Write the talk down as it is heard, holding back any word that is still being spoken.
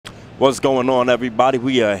What's going on, everybody?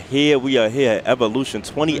 We are here at Evolution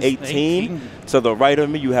 2018. To the right of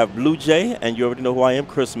me, you have Blue Jay, and you already know who I am,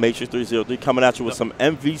 Chris Matrix 303, coming at you with some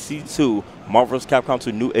MvC2, Marvel's Capcom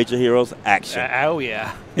 2 New Age of Heroes action. Oh,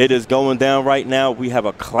 yeah. It is going down right now. We have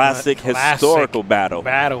a classic historical battle.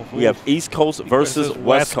 We have East Coast versus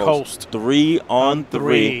West Coast.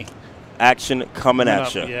 3-on-3 action coming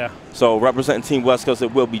at you. Yeah. So representing Team West Coast,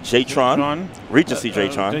 it will be JTRON, Regency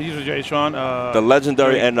JTRON, the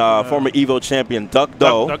legendary and former EVO champion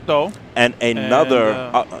DUC, and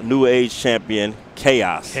another New Age champion,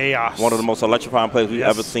 KHAOS. One of the most electrifying players we've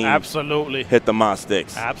ever seen. Absolutely. Hit the Mon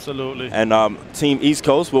Sticks. Absolutely. And Team East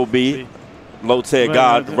Coast will be Low Tier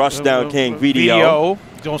God, Rushdown King, VDO.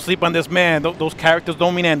 Don't sleep on this man. Those characters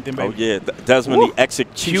don't mean anything, baby. Oh, yeah. Desmond, the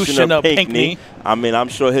Executioner Pinckney. I mean, I'm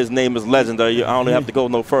sure his name is legendary. I don't have to go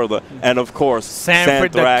no further. And, of course,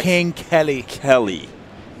 Sanford the King Kelly.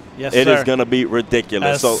 Yes, it sir. is going to be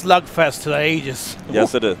ridiculous. A slugfest to the ages.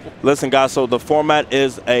 Yes, it is. Listen, guys, so the format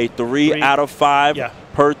is a 3 out of 5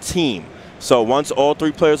 per team. So once all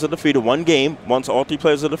 3 players are defeated, one game, once all 3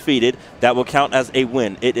 players are defeated, that will count as a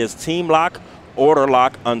win. It is team lock, order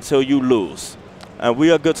lock until you lose. And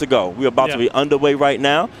we are good to go. We are about to be underway right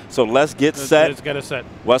now. So let's get set. Let's get it set.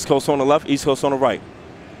 West Coast on the left, East Coast on the right.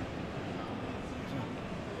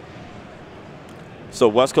 So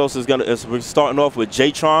West Coast is we're starting off with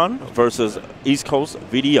JTRON versus East Coast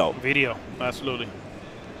VDO. VDO, absolutely.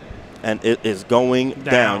 And it is going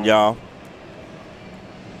down, y'all.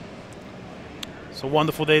 It's a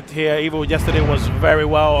wonderful day here. EVO yesterday was very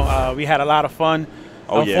well. We had a lot of fun.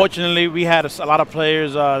 Unfortunately, we had a lot of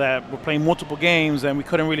players that were playing multiple games, and we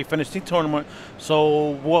couldn't really finish the tournament. So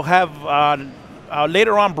we'll have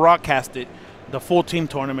later on broadcasted the full team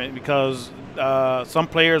tournament because some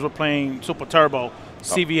players were playing Super Turbo,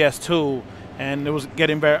 CVS2, and it was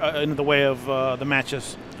getting very in the way of the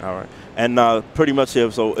matches. All right. And pretty much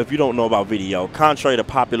so if you don't know about VDO, contrary to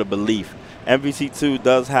popular belief, MvC2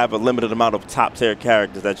 does have a limited amount of top-tier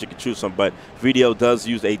characters that you can choose from, but VDO does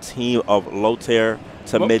use a team of low-tier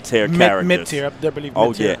to mid-tier characters. Mid-tier, I believe.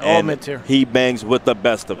 Mid-tier. And mid-tier. He bangs with the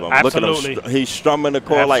best of them. Absolutely. Look at him. He's strumming the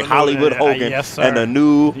chord like Hollywood Hogan and the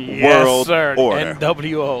New World Order.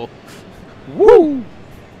 NWO. Woo!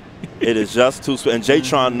 It is just too sweet. And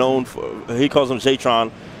JTRON known for, he calls him JTRON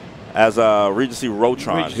as Regency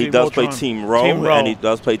Rotron. He does play Team Ro, and he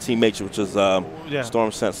does play Team Matrix, which is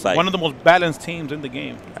Storm Sense Sight. One of the most balanced teams in the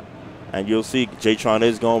game. And you'll see JTRON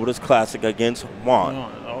is going with his classic against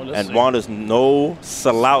Juan. And Juan is no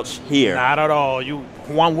slouch here. Not at all.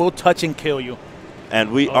 Juan will touch and kill you.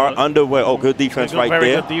 And we are underway. Oh, good defense right there.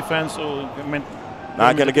 Very good defense.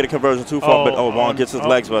 Not going to get a conversion too far, but Juan gets his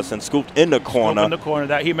legs busted and scooped in the corner. In the corner.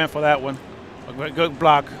 That he meant for that one. A good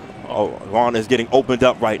block. Juan is getting opened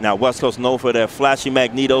up right now. West Coast known for their flashy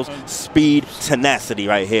magnetos, speed, tenacity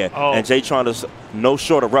right here. And JTRON is no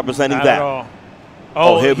short of representing that.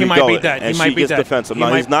 Here we go. And she gets defensive.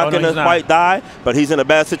 Now, he's not going to quite die, but he's in a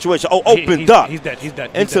bad situation. Opened up. He's dead. He's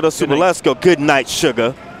dead. Into the Super. Let's go. Good night,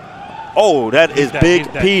 Sugar. Oh, that is Big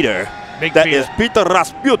Peter. That is Peter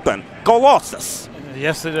Rasputin. Colossus.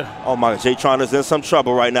 Yes, it is. Oh, my God. JTRON is in some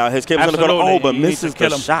trouble right now. His cable's going to go, but misses the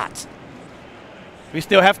shot. We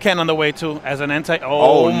still have Ken on the way, too, as an anti.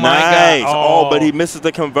 Oh, my nice. God. But he misses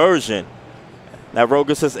the conversion. That rogue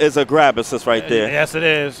assist is a grab assist right there. Yes, it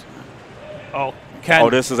is. Ken.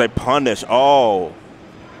 This is a punish. He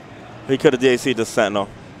could have DAC'd the Sentinel.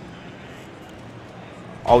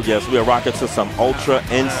 Yes, we are rocking to some Ultra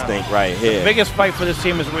Instinct right here. The biggest fight for this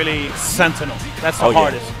team is really Sentinel. That's the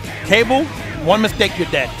hardest. Cable, one mistake, you're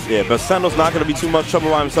dead. Yeah, but Sentinel's not going to be too much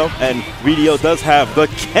trouble by himself, and VDO does have the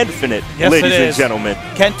Kenfinite, ladies and gentlemen.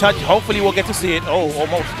 Ken touch. Hopefully we'll get to see it.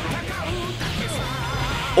 Almost.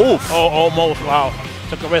 Oof. Almost. Wow.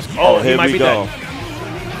 Took a risk. He might be dead.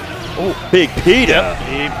 Big Peter.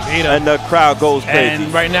 Big Peter. And the crowd goes crazy.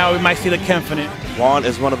 And right now we might see the Kenfinite. Juan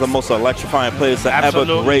is one of the most electrifying players to ever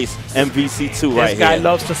grace MvC2 right here. This guy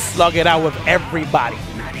loves to slug it out with everybody.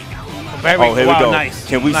 Here we go. Nice.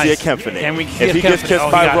 Can we see a Kenfinite? If he gets kissed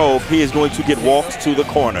by Rogue, he is going to get walked to the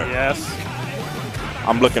corner. Yes.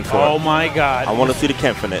 I'm looking for it. Oh, my God. I want to see the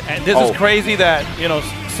Kenfinite. And this is crazy that,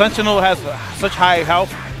 Sentinel has such high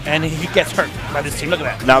health, and he gets hurt by this team. Look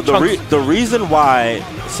at that. Now, the reason why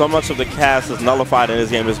so much of the cast is nullified in this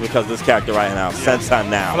game is because this character right now, Sentai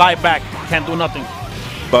now. Fly back, can't do nothing.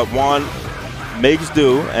 But Juan makes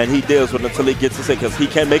do, and he deals with it until he gets to say, because he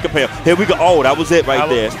can make a pair. Here we go. That was it right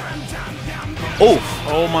there. Oof.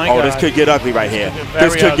 Oh, my God. This could get ugly right here.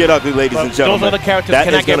 This could get ugly, ladies and gentlemen. Those are the characters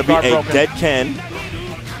that is going to be a dead Ken.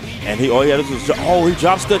 And all he had to do is, he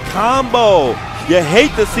drops the combo. You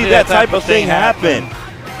hate to see that type of thing happen.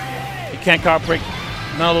 can't card break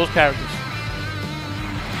none of those characters.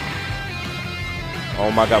 Oh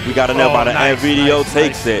my God, we got to know about it. And VDO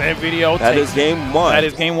takes it. And VDO that is game one. That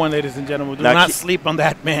is game one, ladies and gentlemen. Do not sleep on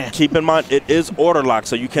that man. Keep in mind, it is order lock,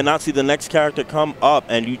 so you cannot see the next character come up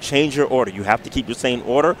and you change your order. You have to keep your same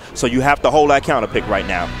order, so you have to hold that counter pick right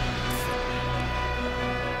now.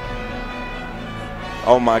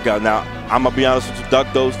 Oh my God, now I'm going to be honest with you,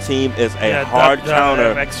 DUC team is a hard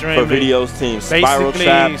counter for VDO's team. Spiral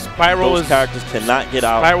Trap, those characters cannot get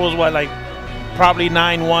out. Spiral's what, like probably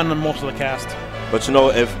 9-1 on most of the cast. But you know,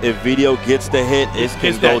 if VDO gets the hit, it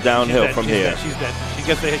can go downhill from here. She's dead. She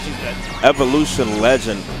gets the hit, she's dead. Evolution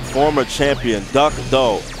legend, former champion, DUC.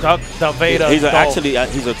 DUC, the VDO.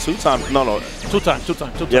 He's he's a two-time,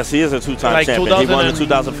 two-time. Yes, he is a two-time champion. He won in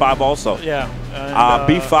 2005 also. Yeah.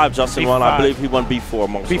 B5, Justin won. I believe he won B4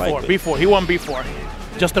 most likely. B4. He won B4.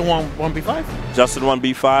 Justin won B5? Justin won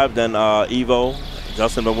B5, then EVO.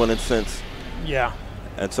 Justin been winning since. Yeah.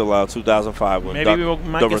 Until 2005 when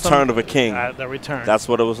the Return of a King. The Return. That's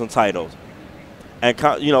what it was entitled. And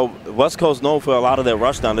you know, West Coast known for a lot of their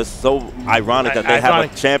rushdown. It's so ironic that they have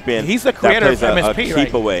a champion. He's the creator of MSP, right?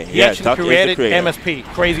 Keep away. He actually created MSP.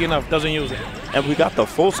 Crazy enough, doesn't use it. And we got the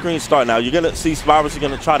full screen start now. You're gonna see Spirals. You're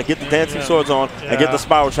gonna try to get the dancing swords on and get the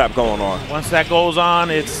Spiral Trap going on. Once that goes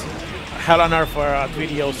on, it's hell on earth for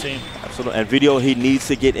VDO team. Absolutely. And VDO, he needs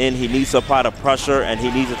to get in. He needs to apply the pressure, and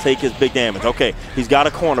he needs to take his big damage. Okay, he's got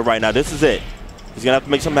a corner right now. This is it. He's gonna have to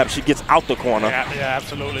make something happen. She gets out the corner. Yeah,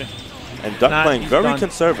 absolutely. And DUC playing very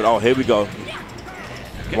conservative. Oh, here we go.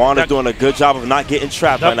 Juan is doing a good job of not getting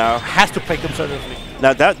trapped right now. Has to play conservatively.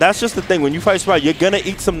 Now that's just the thing. When you fight Spiral, you're gonna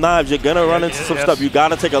eat some knives. You're gonna run into some stuff. You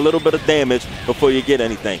gotta take a little bit of damage before you get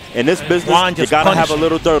anything. In this business, you gotta have a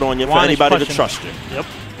little dirt on you for anybody to trust you. Yep.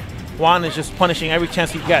 Juan is just punishing every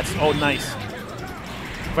chance he gets. Oh, nice.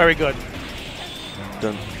 Very good.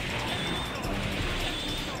 Done.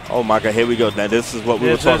 Oh my God, here we go. Now this is what we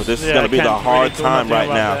were talking. This is gonna be the hard time right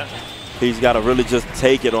now. He's got to really just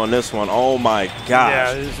take it on this one. Oh my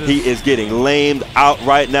gosh. He is getting lamed out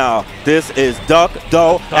right now. This is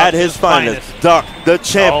DUC at his finest. DUC, the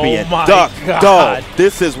champion. DUC.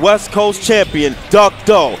 This is West Coast champion,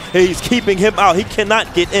 DUC. He's keeping him out. He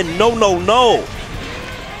cannot get in. No.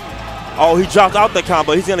 Oh, he dropped out the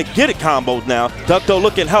combo. He's going to get it comboed now. DUC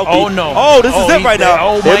looking healthy. Oh, no. Oh, this is it right now.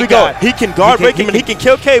 Oh, here we go. He can guard break him, and he can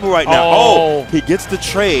kill Cable right now. Oh, he gets the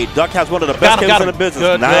trade. DUC has one of the best kills in the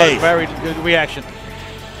business. Nice. Very good reaction.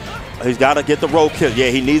 He's got to get the roll kill. Yeah,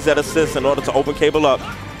 he needs that assist in order to open Cable up.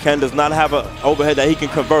 Ken does not have an overhead that he can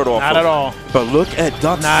convert off. Not at all. But look at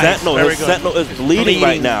DUC's Sentinel. His Sentinel is bleeding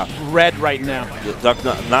right now. Red right now.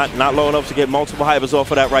 DUC not low enough to get multiple hypers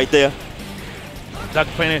off of that right there. DUC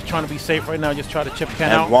playing is trying to be safe right now, just try to chip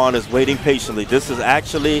Ken out. And Juan is waiting patiently. This is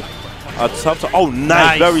actually a tough. Oh,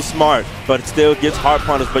 nice. Very smart. But it still gets hard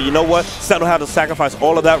punished. But you know what? Sentinel had to sacrifice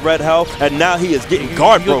all of that red health, and now he is getting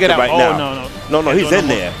guard broken right now. No, he's in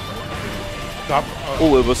there.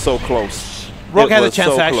 Oh, it was so close. Rogue had a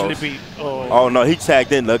chance to actually beat. Oh, no, he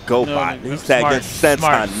tagged in the GoBot. He tagged in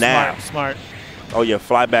Senton now. Smart. Oh, yeah,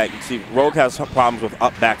 fly back. You see, Rogue has problems with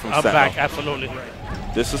up back from Sentinel. Up back, absolutely.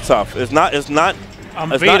 This is tough. It's not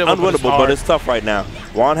unwinnable, but it's tough right now.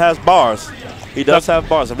 Juan has bars. He does have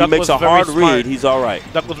bars. If he makes a hard read, he's all right.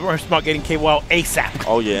 DUC was very smart getting KO out ASAP.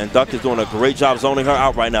 Oh, yeah, and DUC is doing a great job zoning her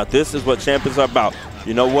out right now. This is what champions are about.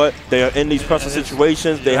 You know what? They are in these pressure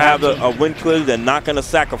situations. They have a win clearly. They're not going to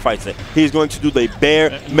sacrifice it. He's going to do the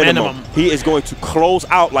bare minimum. He is going to close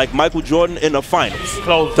out like Michael Jordan in the finals.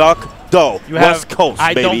 DUC, West Coast,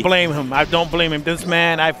 baby. I don't blame him. I don't blame him. This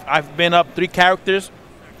man, I've been up 3 characters,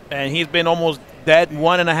 and he's been almost dead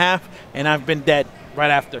 1.5, and I've been dead right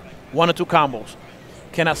after. 1 or 2 combos.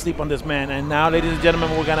 Cannot sleep on this man. And now, ladies and gentlemen,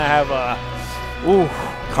 we're going to have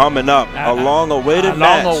coming up, a long-awaited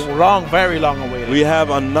match. Very long-awaited. We have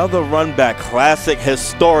another run-back, classic,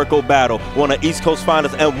 historical battle. One of East Coast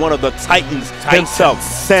finest and one of the Titans himself,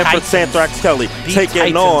 SANTHRAX Kelly,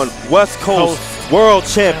 taking on West Coast world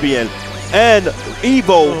champion and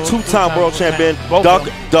EVO 2-time world champion,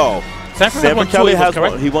 DUC. Sanford Kelly has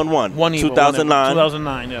won. He won one. 2009.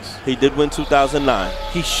 2009, yes. He did win 2009.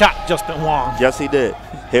 He shot Justin Wong. Yes, he did.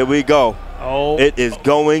 Here we go. Oh, it is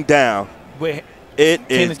going down. It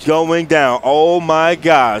is going down. Oh my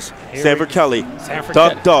gosh. Sanford Kelly.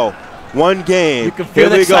 DUC. 1 game. You can feel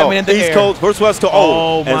the excitement in the East Coast versus West Coast.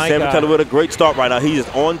 Oh, and Sanford Kelly with a great start right now. He is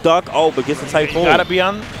on DUC. Oh, but gets a Typhoon. Gotta be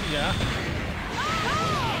on. Yeah.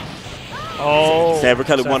 Oh. Sanford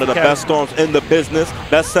Kelly, one of the best storms in the business,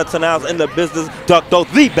 best sets and outs in the business. Duck, though,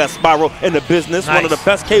 the best spiral in the business, one of the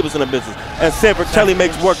best cables in the business. And Sanford Kelly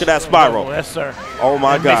makes work of that spiral. Yes, sir. Oh,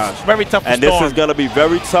 my gosh. Very tough for And this is going to be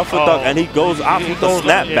very tough for Duck. And he goes off with the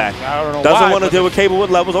snapback. Doesn't want to deal with cable with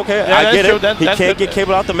levels. Okay, I get it. He can't get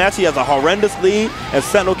cable out the match. He has a horrendous lead. And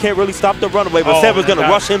Sentinel can't really stop the runaway. But Sanford's going to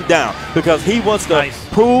rush him down because he wants to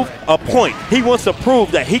prove a point. He wants to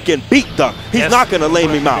prove that he can beat Duck. He's not going to lame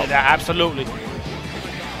him out. Absolutely.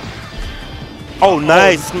 Oh,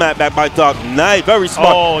 nice snapback by Duck. Nice, very smart.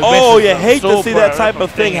 Oh, you hate to see that type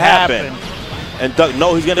of thing happen. And Duck,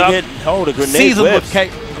 no, he's going to get, the grenade seasoned whips.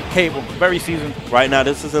 with cable, very seasoned. Right now,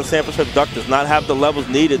 this is in Sanford's favor. Duck does not have the levels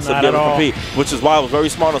needed to be able to compete, which is why it was very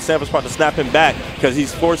smart on Sanford's part to snap him back because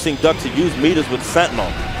he's forcing Duck to use meters with Sentinel.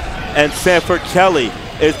 And Sanford Kelly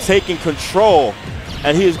is taking control,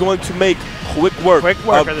 and he is going to make quick work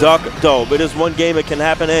of Duck, though. But it's one game, it can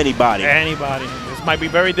happen to anybody. Anybody. This might be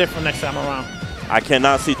very different next time around. I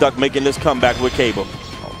cannot see Duck making this comeback with cable.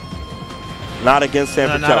 Not against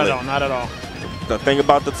Sanford Kelly. Not at all, not at all. The thing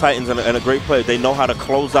about the Titans and a great player, they know how to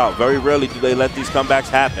close out. Very rarely do they let these comebacks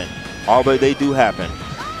happen. Although they do happen.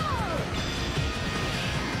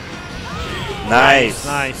 Nice.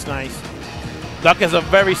 Nice, nice. Duck is a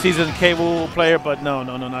very seasoned cable player, but no,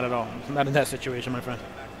 not at all. Not in that situation, my friend.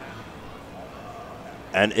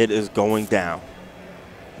 And it is going down.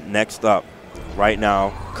 Next up, right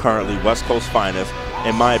now, currently, West Coast finest.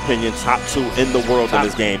 In my opinion, top 2 in the world in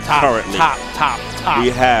this game currently. Top. We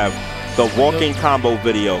have the walking combo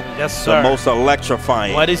video. Yes, sir. The most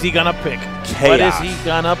electrifying. What is he going to pick? KHAOS. What is he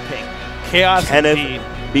going to pick? KHAOS. Kenneth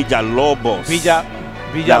Villalobos.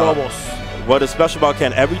 Villalobos. What is special about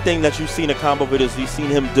Ken, everything that you've seen in combo videos, you've seen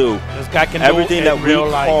him do. This guy can everything do that we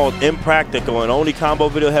called impractical and only combo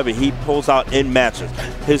video heavy, he pulls out in matches.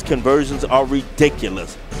 His conversions are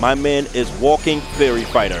ridiculous. My man is walking theory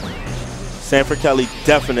fighter. Sanford Kelly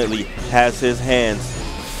definitely has his hands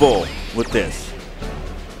full with this.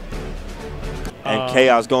 And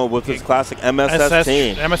KHAOS going with his classic MSS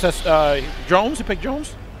team. MSS Jones, you picked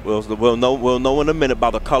Jones? We'll know in a minute by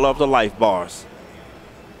the color of the life bars.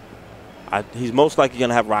 He's most likely going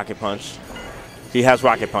to have Rocket Punch. He has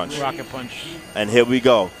Rocket Punch. Rocket Punch. And here we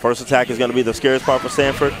go. First attack is going to be the scariest part for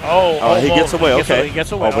Sanford. He gets away. He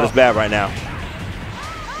gets away. But it's bad right now.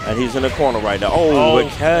 And he's in the corner right now. But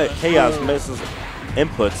KHAOS misses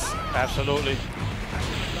inputs. Absolutely.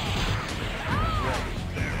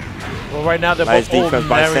 Well, right now they're nice both defense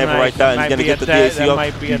by Sanford right there. And he's going to get the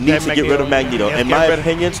DUC. You need to get rid of Magneto. In my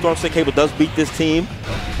opinion, Storm State Cable does beat this team,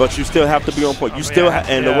 but you still have to be on point. You still,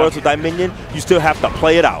 in the words of Dominion, you still have to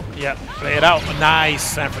play it out. Yeah, play it out. Nice,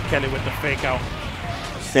 Sanford Kelly with the fake out.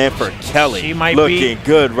 Sanford Kelly looking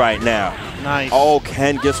good right now. Nice. Oh,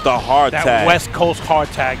 Ken gets the hard tag. That West Coast hard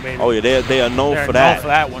tag, baby. Oh, yeah, they are known for that. They're known for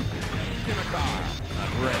that one.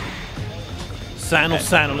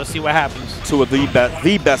 Sentinel, let's see what happens. Two of the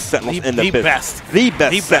best Sentinels in the business. The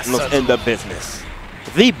best Sentinels in the business.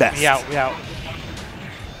 The best. We out.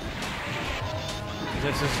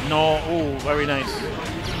 This is very nice.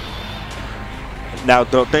 Now,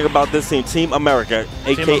 the thing about this Team America,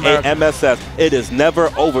 a.k.a. MSS, it is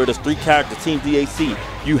never over. It is 3-character Team DAC.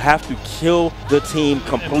 You have to kill the team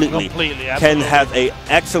completely. Ken has an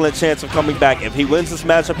excellent chance of coming back. If he wins this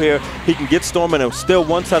matchup here, he can get Storm and still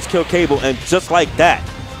one-touch kill Cable. And just like that,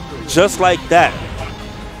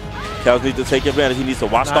 KHAOS needs to take advantage. He needs to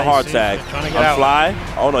watch the hard tag. Fly.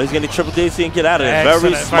 Oh, no, he's going to triple DC and get out of there.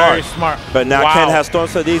 Very smart. But now Ken has Storm,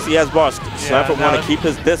 so DC has bars. Sanford want to keep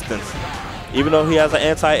his distance. Even though he has an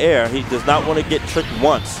anti-air, he does not want to get tricked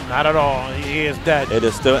once. Not at all. He is dead. It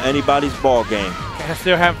is still anybody's ball game. Ken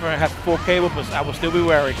still have full cable, but I will still be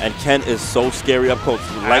wary. And Ken is so scary up close.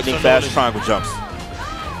 Lightning fast triangle jumps.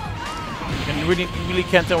 You really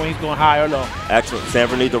can't tell when he's going high or low. Excellent.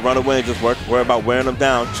 Sanford needs to run away and just worry about wearing him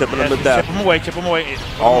down, chipping him to death. Chip him away.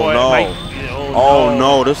 Oh,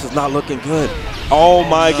 no. This is not looking good. Oh,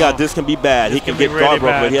 my God. This can be bad. He can get guard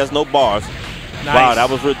broke, but he has no bars. Nice. Wow, that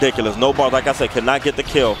was ridiculous. No bars, like I said, cannot get the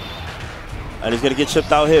kill. And he's going to get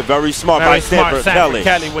chipped out here. Very smart by Sanford Kelly.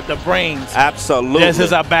 Kelly with the brains. Absolutely. This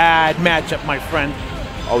is a bad matchup, my friend.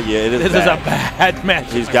 Oh, yeah, it is This is a bad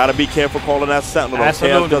matchup. He's got to be careful calling that Sentinel.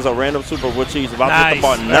 KHAOS does a random super, which he's about to hit the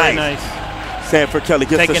bar. Nice. Sanford Kelly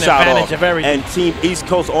gets the shot off. And Team East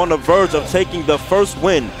Coast on the verge of taking the first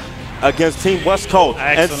win against Team West Coast.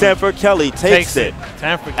 Excellent. And Sanford Kelly takes it.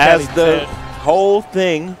 As the whole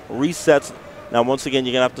thing resets. Now, once again,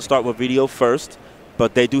 you're going to have to start with VDO first,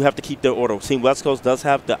 but they do have to keep their order. Team West Coast does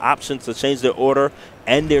have the option to change their order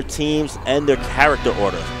and their teams and their character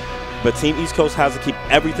order. but Team East Coast has to keep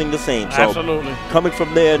everything the same. So absolutely. Coming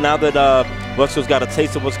from there, now that West Coast got a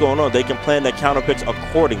taste of what's going on, they can plan their counter picks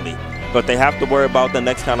accordingly. But they have to worry about the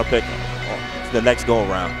next counter pick, the next go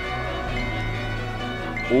around.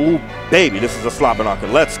 Ooh, baby, this is a slobber knocker.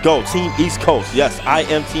 Let's go, Team East Coast. Yes, I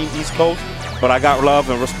am Team East Coast, but I got love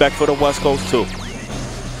and respect for the West Coast too.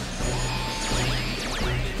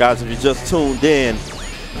 Guys, if you just tuned in,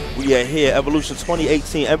 we are here, Evolution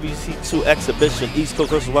 2018 MvC2 exhibition, East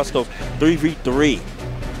Coast versus West Coast, 3v3.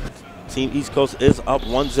 Team East Coast is up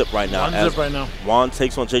 1-0 right now. 1-0 right now. Juan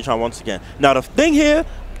takes on JTRON once again. Now the thing here,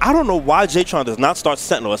 I don't know why JTRON does not start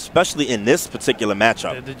Sentinel, especially in this particular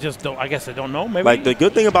matchup. They just don't. I guess they don't know. Maybe. Like the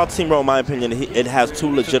good thing about Team Row, in my opinion, it has 2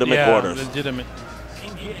 legitimate orders. Legitimate.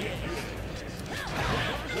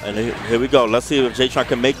 And here we go. Let's see if JTRON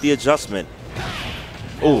can make the adjustment.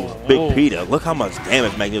 Ooh, Big Peter. Look how much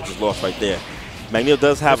damage Magneto just lost right there. Magneto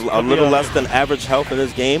does have a little less than average health in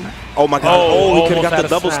this game. Oh my God. Oh, he could have got the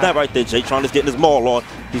double snap right there. JTRON is getting his maul on.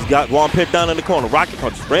 He's got Juan pinned down in the corner. Rocket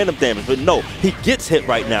punches, random damage. But no, he gets hit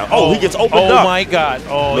right now. Oh, he gets opened up. Oh my God.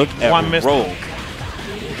 Oh, look at Rogue.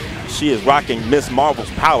 She is rocking Miss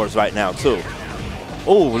Marvel's powers right now too.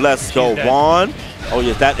 Oh, let's go, Juan. Oh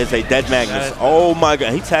yes, that is a dead Magnus. Oh my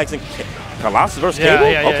God. He tags in Colossus versus Cable?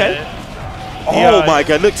 Okay. Oh my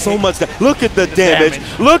God, look so much. Look at the damage.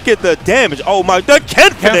 Look at the damage. Oh my, the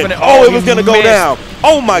Kenfinite. Oh, it was going to go down.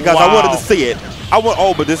 Oh my gosh, I wanted to see it.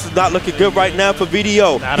 But this is not looking good right now for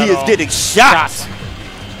VDO. He is getting shot.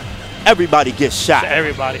 Everybody gets shot.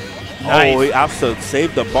 Everybody. Nice. Oh, he absolutely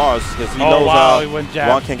saved the bars because he knows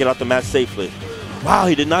Juan can't get out the match safely. Wow,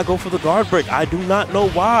 he did not go for the guard break. I do not know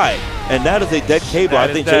why. And that is a dead Cable.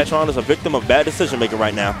 I think JTRON is a victim of bad decision making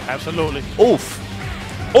right now. Absolutely. Oof.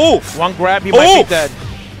 Oof. One grab, he might be dead.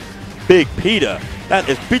 Big Peter. That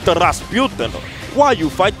is Peter Rasputin. Why you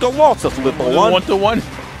fight the waltzers, little one? 1-to-1.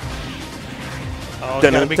 Oh,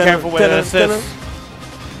 gotta be careful with that assist.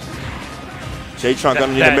 JTRON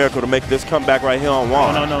gonna need a miracle to make this comeback right here on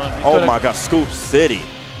Juan. No. Oh my God, Scoop City.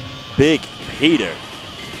 Big Peter.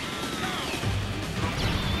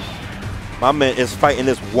 My man is fighting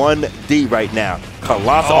this 1D right now.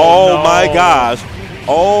 Colossus. Oh my gosh.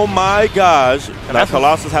 Oh my gosh. Now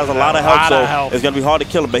Colossus has a lot of health, so it's going to be hard to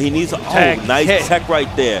kill him, but he needs nice tech right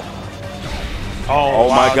there. Oh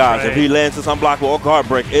my gosh. If he lands this unblockable or guard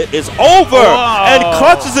break, it is over. And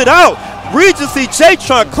clutches it out. Regency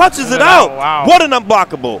JTRON clutches it out. Wow. What an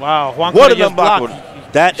unblockable. Wow. What an unblockable.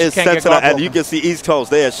 That is Sentinel, and you can see East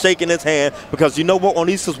Coast. They are shaking his hand because you know what? On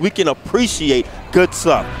East Coast, we can appreciate good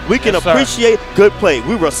stuff. We can appreciate good play.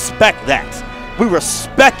 We respect that. We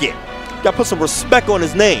respect it. Got to put some respect on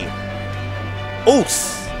his name.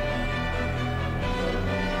 Oos.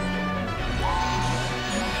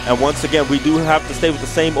 And once again, we do have to stay with the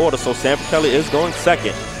same order, so Sanford Kelly is going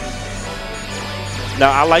second.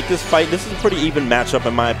 Now, I like this fight. This is a pretty even matchup,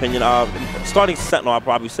 in my opinion. Starting Sentinel, I'd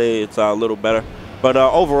probably say it's a little better. But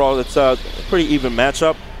overall, it's a pretty even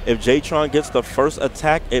matchup. If JTRON gets the first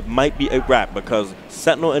attack, it might be a wrap because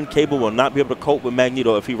Sentinel and Cable will not be able to cope with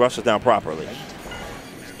Magneto if he rushes down properly.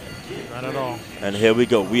 Not at all. And here we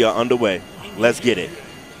go. We are underway. Let's get it.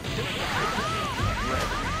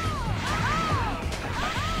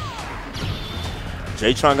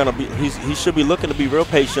 JTRON gonna be. He should be looking to be real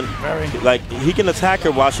patient. Like he can attack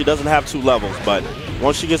her while she doesn't have 2 levels, but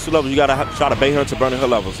once she gets 2 levels, you gotta try to bait her into burning her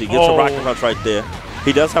levels. He gets a rocket punch right there.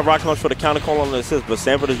 He does have rocket punch for the counter call on the assist, but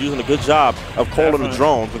Sanford is using a good job of calling the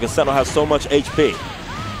drones because Sentinel has so much HP.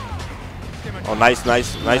 Oh, nice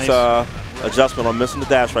adjustment on missing the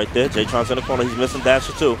dash right there. JTRON's in the corner. He's missing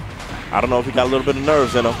dasher too. I don't know if he got a little bit of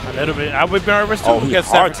nerves in him. A little bit. I would be nervous too. Oh, he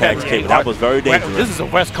hard tags Cable. That was very dangerous. This is a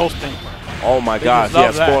West Coast thing. Oh my gosh, he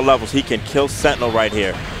has 4 levels. He can kill Sentinel right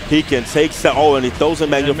here. He can take Sentinel. Oh, and he throws in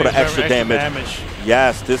Magneto for the extra damage.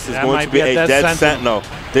 Yes, this is going to be a dead Sentinel.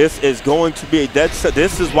 This is going to be a dead Sentinel.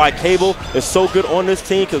 This is why Cable is so good on this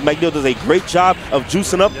team because Magneto does a great job of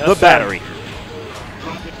juicing up the battery.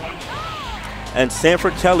 And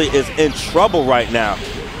Sanford Kelly is in trouble right now.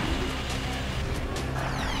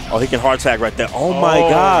 Oh, he can hard tag right there. Oh my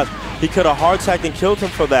God. He could have hard tagged and killed him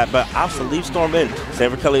for that, but Opsa leaves Storm in.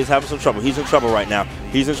 Sanford Kelly is having some trouble. He's in trouble right now.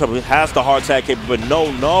 He's in trouble. He has the hard tag capable, but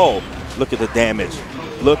no. Look at the damage.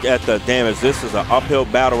 Look at the damage. This is an uphill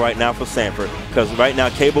battle right now for Sanford because right now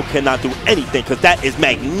Cable cannot do anything because that is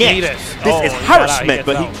magnetic. This is harassment,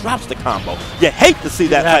 but he drops the combo. You hate to see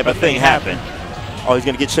that type of thing happen. Oh, he's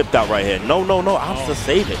going to get chipped out right here. No. Opsa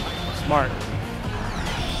save it. Smart.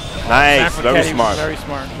 Nice, very smart. Very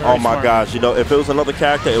smart. Oh my gosh, you know, if it was another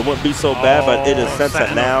character, it wouldn't be so bad, but it is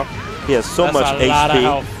Sentinel now. He has so much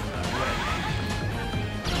HP.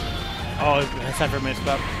 Oh, Sanford messed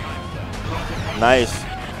up. Nice.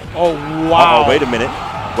 Oh, wow. Uh-oh, wait a minute.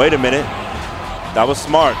 Wait a minute. That was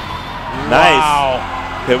smart. Nice.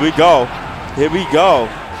 Wow. Here we go. Here we go.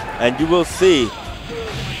 And you will see.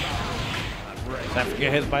 Sanford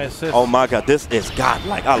get hit by assist. Oh, my God. This is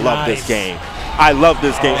godlike. I love this game. I love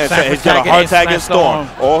this game. He's got a hard tag and Storm.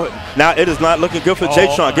 Now it is not looking good for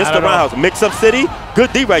JTRON. Gets the roundhouse. Mix up City.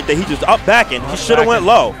 Good D right there. He just up backing. He should have went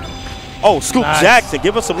low. Oh, Scoop Jackson,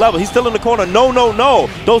 give us some level. He's still in the corner. No, no, no.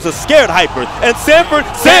 Those are scared hypers. And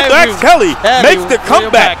SANTHRAX Kelly makes the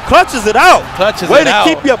comeback. Clutches it out. Way to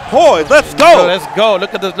keep your poise. Let's go. Let's go.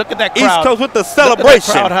 Look at this. Look at that crowd. East Coast with the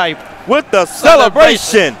celebration. Crowd hype. With the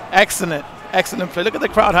celebration. Excellent. Excellent play. Look at the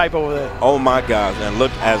crowd hype over there. Oh, my gosh. And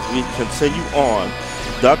look, as we continue on,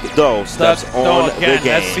 DUC steps on the game.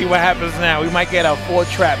 Let's see what happens now. We might get a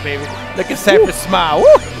 4-trap, baby. Look at Sanford smile.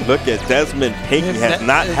 Woo! Look at Desmond Pinckney has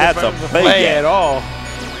not had to play yet at all.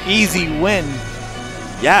 Easy win.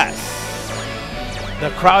 Yes. The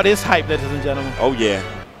crowd is hyped, ladies and gentlemen. Oh, yeah.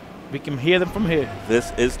 We can hear them from here.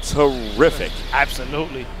 This is terrific.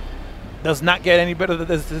 Absolutely. Does not get any better than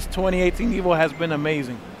this. This 2018 EVO has been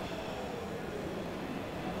amazing.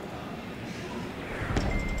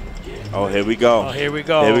 Oh, here we go. Oh, here we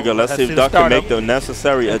go. Here we go. Let's see if DUC can make the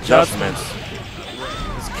necessary adjustments.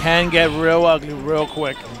 This can get real ugly real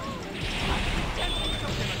quick.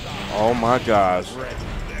 Oh, my gosh.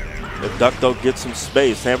 If DUC, though, gets some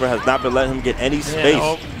space, Sanford has not been letting him get any space.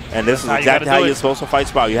 Yeah, and this is exactly how you're supposed to fight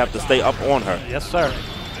Spiral. You have to stay up on her. Yes, sir.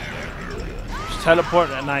 Just teleport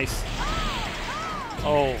that. Nice.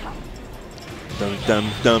 Oh. Dum,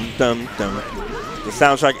 dum, dum, dum, dum. The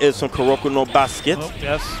soundtrack is from Kuroko no Basket. Oh,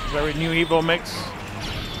 yes, very new EVO mix.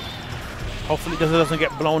 Hopefully this doesn't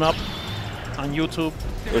get blown up on YouTube.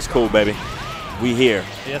 It's cool, baby. We here.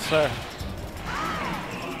 Yes, sir.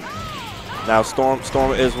 Now, Storm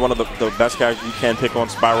is one of the best characters you can pick on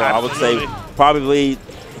Spiral. Absolutely. I would say probably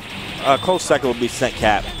a close second would be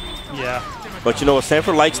SANTCAP. Yeah. But you know what?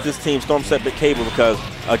 Sanford likes this team, Storm Set Big Cable, because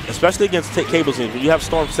especially against Cable teams, when you have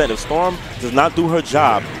Storm Set, if Storm does not do her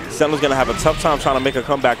job, Sentinel's going to have a tough time trying to make a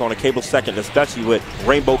comeback on a Cable second, especially with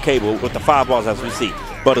Rainbow Cable with the 5 balls as we see.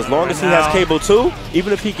 But as long as he has Cable too,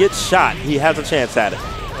 even if he gets shot, he has a chance at it.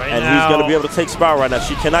 And he's going to be able to take Spiral right now.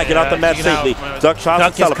 She cannot get out the mat safely. DUC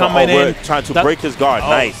tries to teleport. Oh, we're trying to break his guard.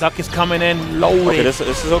 Nice. DUC is coming in loaded. Okay, this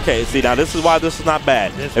is okay. See, now this is why this is not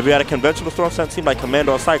bad. If we had a conventional Storm Set team like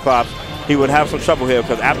Commando or Cyclops, he would have some trouble here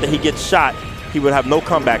because after he gets shot, he would have no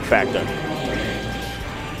comeback factor.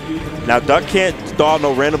 Now, DUC can't throw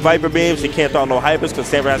no random Viper beams. He can't throw no hypers because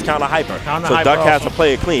Sanford has counter hyper. So DUC has to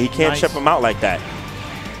play it clean. He can't chip him out like that.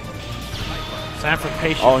 Sanford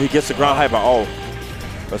patient. Oh, he gets the ground hyper. Oh.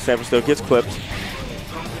 But Sanford still gets clipped.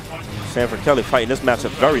 Sanford Kelly fighting this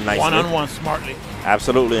matchup very nicely. One-on-one smartly.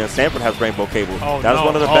 Absolutely, and Sanford has Rainbow Cable. Oh, that is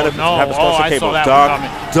one of the benefits of having Spencer Cable.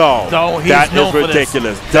 DUC, that is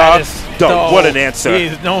ridiculous. DUC, what an answer. He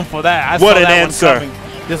is known for that. What an answer.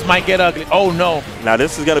 This might get ugly. Oh, no. Now,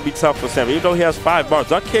 this is going to be tough for Sanford. Even though he has 5 bars,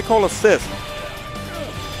 DUC can't call assist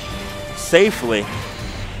safely.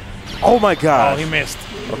 Oh, my God. Oh, he missed.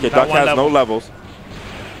 Okay, DUC has no levels.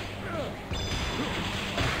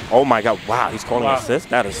 Oh, my God. Wow, he's calling assist?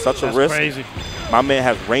 That is such a risk. Crazy. My man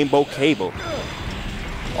has Rainbow Cable.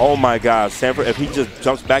 Oh, my God. Sanford, if he just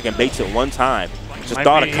jumps back and baits it one time, just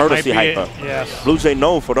start a courtesy hyper. Yes. Blue Jay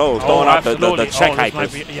known for those, throwing out the check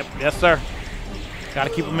hypers. Yep. Yes, sir. Got to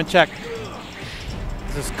keep him in check.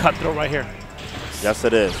 This is cutthroat right here. Yes,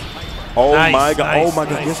 it is. Oh, my God. Oh, my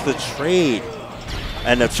God. Gets the trade.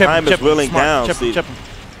 And the time is wheeling down. Chip him.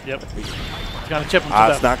 Yep. He's going to chip him to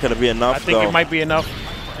death. It's not going to be enough, I think it might be enough.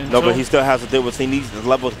 No, but he still has to deal with. He needs the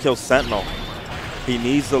level to kill Sentinel. He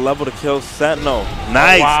needs the level to kill Sentinel.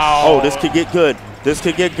 Nice. Wow. Oh, this could get good. This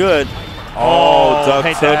could get good. Oh,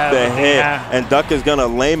 DUC took the hit. Yeah. And DUC is going to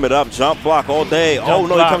lame it up. Jump block all day. Oh,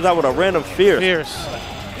 no, he comes out with a random Fierce.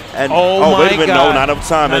 And oh, wait a minute. No, not enough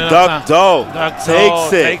time. And DUC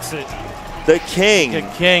takes it. The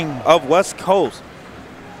king of West Coast.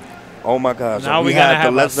 Oh, my gosh. Now we got to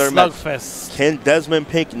have a slugfest. Can Desmond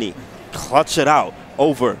Pinckney clutch it out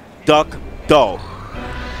over DUC?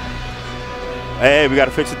 Hey, we got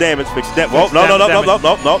to fix the damage. Fix the damage. Whoa, no.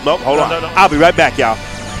 Hold on. I'll be right back, y'all.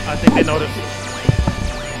 I think they noticed.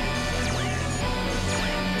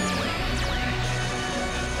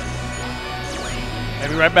 I'll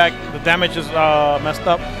be right back. The damage is messed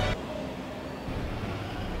up.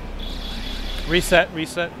 Reset.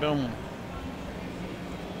 Boom.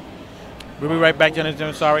 We'll be right back,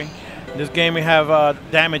 gentlemen. Sorry. In this game, we have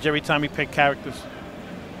damage every time we pick characters.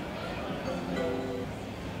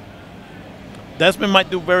 Desmond might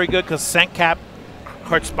do very good because SANTCAP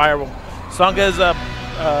hurts Spiral. As long as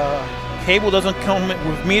Cable doesn't come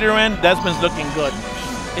with meter in, Desmond's looking good.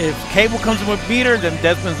 If Cable comes in with meter, then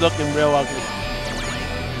Desmond's looking real ugly.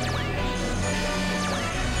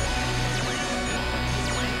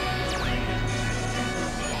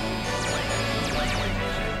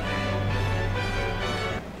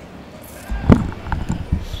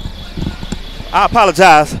 I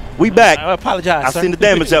apologize. We back. I apologize. I seen the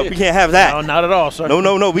damage up. We can't have that. No, not at all, sir.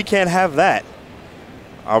 No. We can't have that.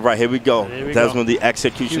 All right, here we go. Desmond, the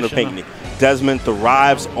executioner Pinckney. Desmond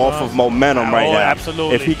thrives off of momentum right now.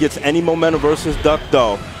 Absolutely. If he gets any momentum versus Duck,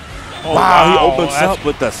 though. Wow, he opens up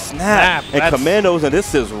with the snap. And commandos, and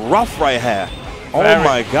this is rough right here. Oh,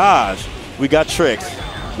 my gosh. We got tricks.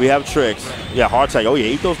 We have tricks. Yeah, hard tag. Oh, yeah,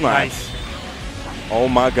 eat those knives. Oh,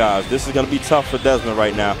 my gosh. This is going to be tough for Desmond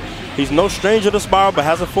right now. He's no stranger to Spiral, but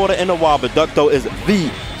hasn't fought it in a while. But Duck, though, is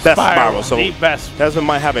the best Spiral. So the best. Desmond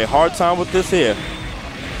might have a hard time with this here.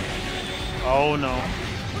 Oh, no.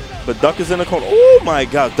 But Duck is in the corner. Oh, my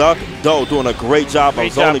God. Duck, though, doing a great job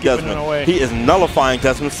of zoning Desmond. He is nullifying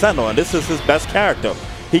Desmond's Sentinel, and this is his best character.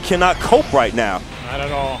 He cannot cope right now. Not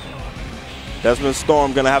at all. Desmond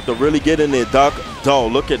Storm going to have to really get in there. Duck, though,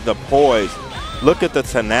 look at the poise. Look at the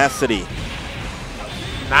tenacity.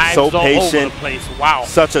 Knives so patient. All over the place. Wow.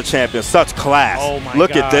 Such a champion. Such class. Oh, my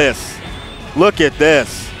Look God. at this. Look at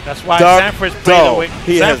this. That's why Duck Sanford's playing the way.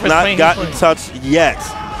 He has not gotten touched yet.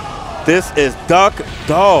 This is Duck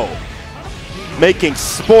Doe making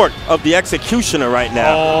sport of the Executioner right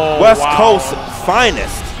now. Oh, West Coast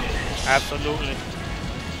finest. Absolutely.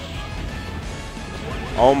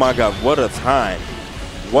 Oh my God, what a time.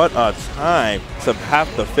 What a time to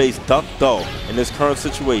have to face Duck Doe in this current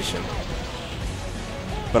situation.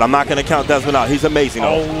 But I'm not going to count Desmond out. He's amazing.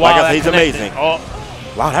 Oh, wow, like I said, he's amazing. Oh.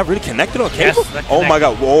 Wow, that really connected on cable? Yes, oh my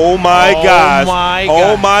God. Oh my gosh.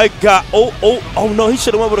 Oh my God. Oh no, he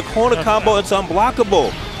should have went with a corner combo. It's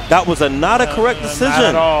unblockable. That was not a correct decision. Not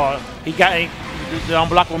at all. He got the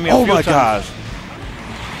unblockable me a few my times.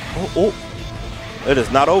 Gosh. It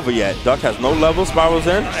is not over yet. Duck has no level. Spirals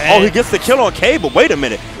in. He gets the kill on cable. Wait a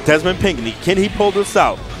minute. Desmond Pinckney, can he pull this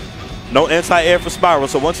out? No anti-air for Spiral,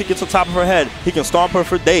 so once he gets on top of her head, he can stomp her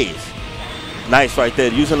for days. Nice right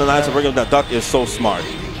there, using the knives to bring him down. Duck is so smart.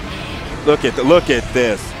 Look at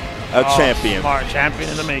this, a champion. Smart champion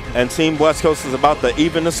in the making. And Team West Coast is about to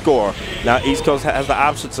even the score. Now East Coast has the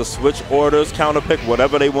option to switch orders, counter pick,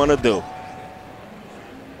 whatever they want to do.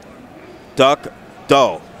 Duck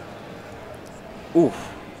Doe. Oof.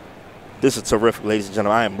 This is terrific, ladies and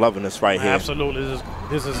gentlemen. I am loving this right here. Absolutely.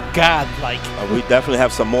 This is godlike. We definitely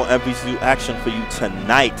have some more MvC2 action for you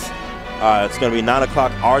tonight. It's going to be 9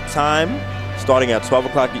 o'clock our time, starting at 12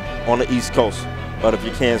 o'clock on the East Coast. But if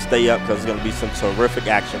you can't stay up, because it's going to be some terrific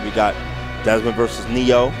action. We got Desmond versus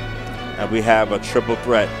Neo, and we have a triple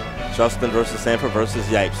threat. Justin versus Sanford versus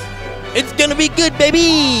Yipes. It's going to be good,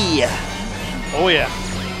 baby! Oh, yeah.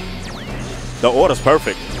 The order's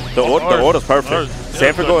perfect. The order's perfect.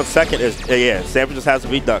 Sanford going second is, Sanford just has to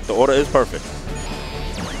beat Duck. The order is perfect.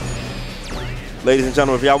 Ladies and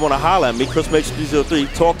gentlemen, if y'all want to holler at me, Chris Matrix 303,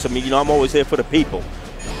 talk to me. You know, I'm always here for the people.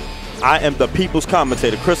 I am the people's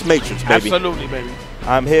commentator, Chris Matrix, baby. Absolutely, baby.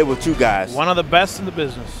 I'm here with you guys. One of the best in the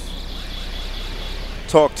business.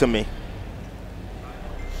 Talk to me.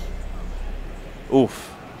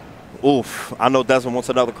 Oof. Oof. I know Desmond wants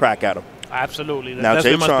another crack at him. Absolutely. Now,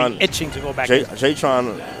 Desmond must JTRON, be itching to go back in.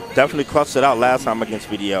 JTRON definitely clutched it out last time against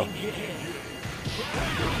VDO.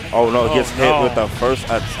 Oh, no, he gets hit with the first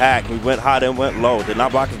attack. He went high and went low. Did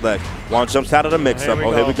not block his leg. Juan jumps out of the mix-up.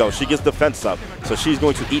 Here we go. She gets defense up. So she's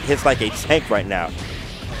going to eat hits like a tank right now.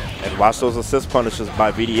 And watch those assist punishes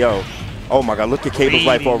by VDO. Oh, my God. Look at Cable's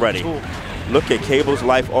life already. Look at Cable's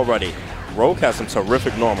life already. Rogue has some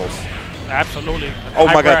terrific normals. Absolutely. Oh,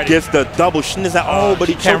 my God. Gets the double schniz out. Oh, but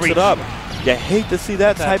he chokes it up. You hate to see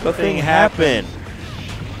that type of thing happen.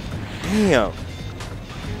 Damn.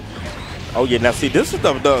 Oh yeah, now see, this is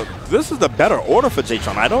the better order for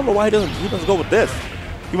JTRON. I don't know why he doesn't go with this.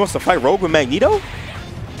 He wants to fight Rogue with Magneto?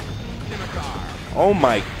 Oh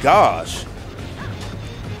my gosh.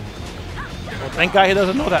 Well, thank God he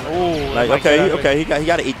doesn't know that. Oh, like, okay, he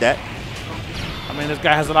got to eat that. I mean, this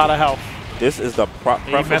guy has a lot of health. This is the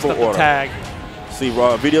preferable order. The tag. See,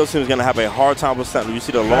 Video team is gonna have a hard time with Sentinel. You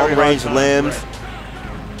see the long range limbs.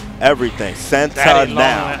 Everything. Senta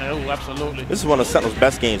now. Oh, absolutely. This is one of Sentinel's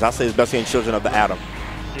best games. I say his best game, Children of the Atom.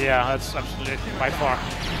 Yeah, that's absolutely by far.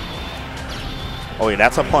 Oh, yeah,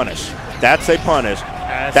 that's a punish. That's a punish.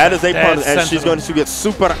 That is a punish. And she's going to get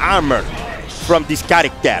super armored from this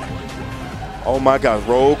character. Oh, my God.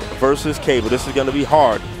 Rogue versus Cable. This is going to be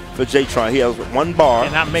hard for JTRON. He has one bar.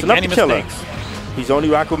 Cannot make any mistakes. He's only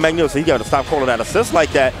rocking with Magneto, so he got to stop calling that assist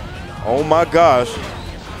like that. Oh my gosh.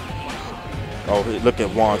 Oh, look at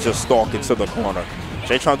Juan just stalking to the corner.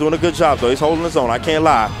 JTRON doing a good job though. He's holding his own. I can't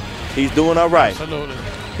lie. He's doing all right. Absolutely.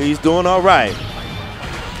 He's doing all right.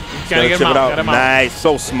 Gotta get him out. Get him out. Nice,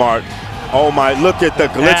 so smart. Oh my, look at the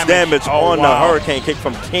glitch damage on the hurricane kick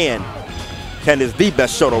from Ken. Ken is the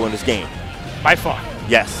best Shoto in this game. By far.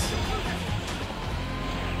 Yes.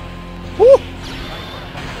 Woo.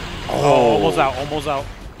 Oh, almost out, almost out.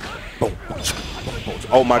 Boom.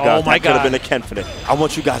 Oh my God, that could have been a Ken for that. I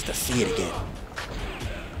want you guys to see it again.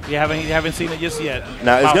 You haven't seen it just yet.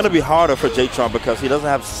 Now it's gonna be harder for JTRON because he doesn't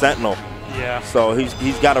have Sentinel. Yeah. So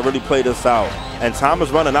he's got to really play this out. And time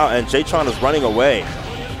is running out, and JTRON is running away.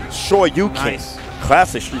 Sure, you can. Nice.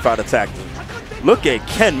 Classic Street Fighter tactic. Look at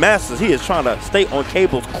Ken Masters. He is trying to stay on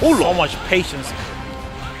cables. Cool. So much patience.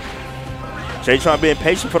 JTRON being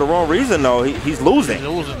patient for the wrong reason, though. He's losing. He's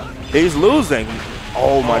losing. He's losing.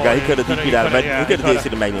 Oh my God, he could have DP'd out of it. He could have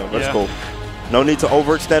DC'd the Magnum. That's cool. No need to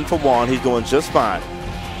overextend for Juan. He's doing just fine.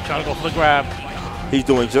 Trying to go for the grab. He's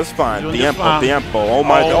doing just fine. The Empo. Oh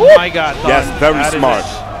my God. Yes, very smart.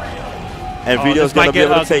 And VDO's going to be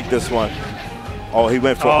able to take this one. Oh, he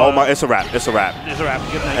went for, it's a wrap. It's a wrap. It's a wrap.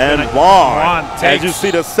 Good night. And Juan, as you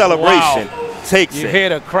see the celebration, takes it. You hear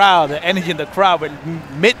the crowd, the energy in the crowd with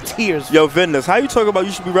mid-tears. Yo, Vidness, how you talking about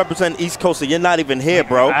you should be representing East Coast and you're not even here,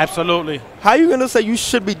 bro? Absolutely. How you going to say you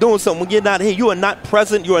should be doing something when you're not here? You are not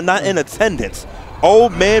present. You are not in attendance.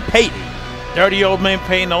 Old man Peyton. Dirty old man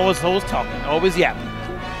Payne, always talking, always yapping.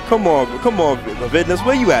 Come on, Vidness.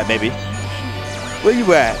 Where you at, baby? Where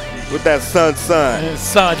you at? With that son.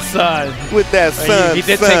 With that son. He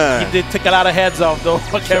did take a lot of heads off, though,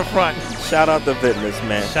 up there front. Shout out to Vidness,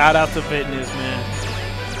 man. Shout out to Vidness, man.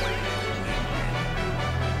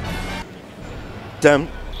 Dum,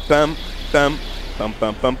 bum, bum, bum,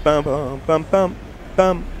 bum, bum, bum, bum, bum,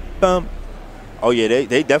 bum, bum. Oh yeah,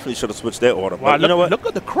 they definitely should have switched their order. Wow, but you know what? Look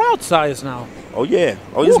at the crowd size now. Oh yeah.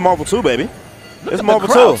 Oh, it's Marvel 2, baby. It's Marvel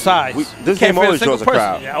 2 size. This game always draws a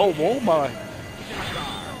crowd. Yeah. Oh my.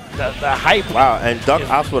 The hype. Wow, and Duck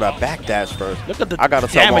ops with a backdash first. Look at the I gotta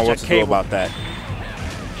tell Juan what to do about that.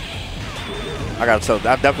 I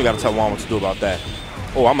definitely gotta tell Juan what to do about that.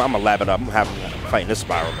 Oh, I'm gonna lab it up. I'm fighting this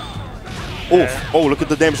spiral. Oof. Oh, look at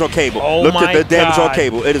the damage on cable. Oh, look at the damage on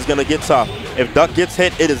cable. It is gonna get tough. If Duck gets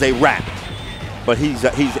hit, it is a wrap. But he's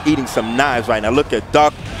eating some knives right now. Look at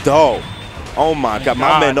Duck Doe. Oh my God,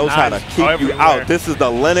 my man knows how to keep you out. This is the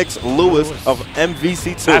Lennox Lewis of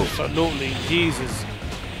MvC2. Absolutely, Jesus.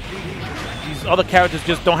 These other characters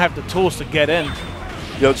just don't have the tools to get in.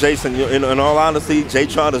 Yo, Jason, in all honesty,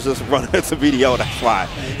 JTRON is just running into VDO. That's why.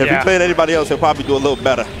 If he played anybody else, he'll probably do a little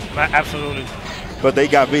better. Absolutely. But they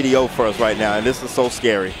got VDO first right now, and this is so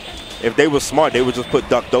scary. If they were smart, they would just put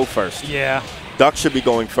Duck Doe first. Yeah. Duck should be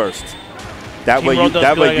going first. That way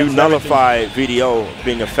you nullify VDO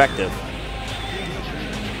being effective.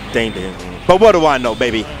 Dang. But what do I know,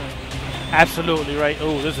 baby? Absolutely right.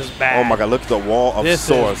 Oh, this is bad. Oh my God, look at the wall of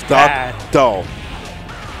swords. Duck Doe.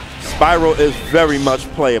 Spyro is very much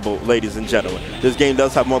playable, ladies and gentlemen. This game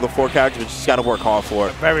does have more than 4 characters, but you just got to work hard for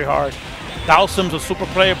it. Very hard. Dawson's a super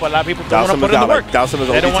player, but a lot of people don't want to put in the work.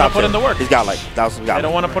 They don't want to put in the work. He's got Dawson's got They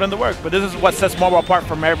don't want to put in the work. But this is what sets Marvel apart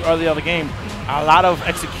from every other game. A lot of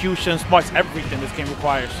execution, smarts, everything this game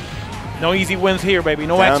requires. No easy wins here, baby.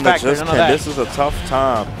 No X factor, none of that. This is a tough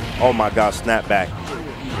time. Oh my God, snap back.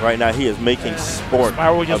 Right now he is making sport.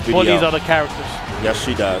 Spyro just bullies other characters. Yes,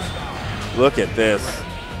 she does. Look at this.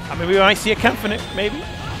 I mean, we might see a Infinite, maybe.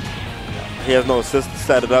 He has no assist to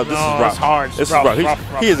set it up. This is rough. It's hard. This is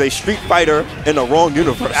rough. He is a Street Fighter in the wrong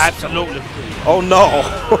universe. Absolutely. Oh no.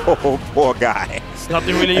 Oh, poor guy. There's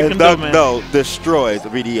nothing really you can do, man. No, destroys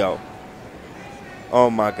VDO. Oh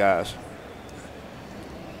my gosh.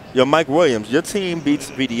 Yo, Mike Williams, your team beats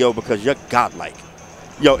VDO because you're godlike.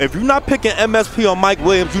 Yo, if you're not picking MSP on Mike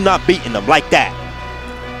Williams, you're not beating him like that.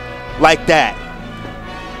 Like that.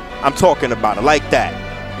 I'm talking about it like that.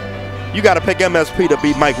 You got to pick MSP to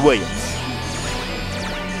beat Mike Williams.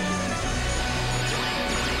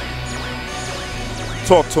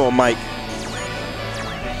 Talk to him, Mike.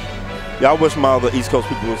 Yeah, I wish my other East Coast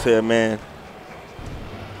people was here, man.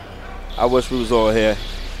 I wish we was all here.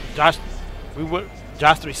 Josh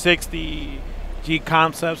 360, G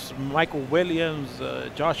Concepts, Michael Williams,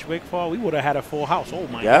 Josh Wigfall. We would have had a full house. Oh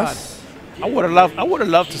my God! I would have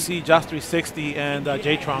loved to see Josh 360 and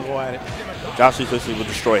JTRON go at it. Josh 360 would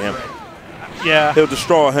destroy him. Yeah. He'll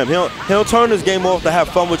destroy him. He'll turn his game off to have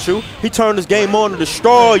fun with you. He turned his game on to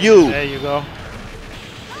destroy you. There you go.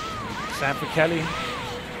 Sanford Kelly.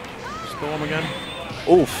 Storm again.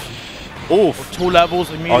 Oof. Oof. With 2 levels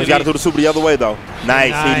immediately. Oh, he's got to do the super the other way though.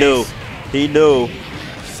 Nice. He knew.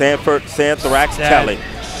 SANTHRAX Kelly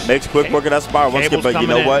makes quick work of that spiral once again, but you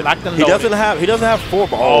know what? He doesn't have 4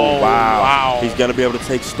 ball. Oh wow. He's gonna be able to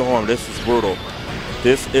take Storm. This is brutal.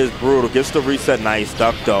 This is brutal. Gets the reset. Nice.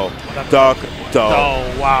 Duck though. Duck though.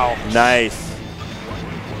 Oh wow. Nice.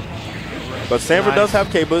 But Sanford does have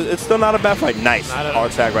Cable. It's still not a bad fight. Nice.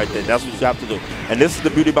 Hard tag right there. That's what you have to do. And this is the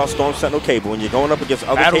beauty about Storm Sentinel Cable. When you're going up against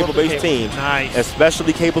other Cable-based teams,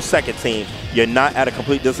 especially Cable second team, you're not at a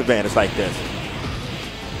complete disadvantage like this.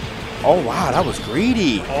 Oh, wow. That was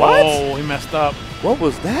greedy. What? Oh, he messed up. What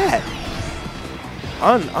was that?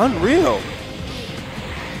 Unreal.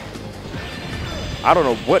 I don't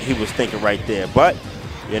know what he was thinking right there. But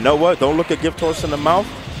you know what? Don't look a gift horse in the mouth.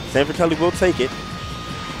 Sanford Kelly will take it.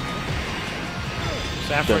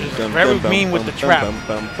 Sanford is very mean with the trap.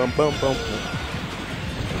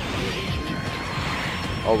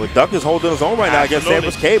 Oh, but Duck is holding his own right now against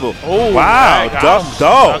Sanford's Cable. Oh, wow,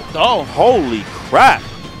 Duck Doe. Holy crap.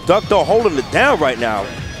 Duck Doe holding it down right now.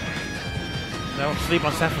 Don't sleep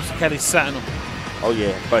on Sanford Kelly's Sentinel. Oh,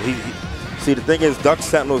 yeah. But see, the thing is, Duck's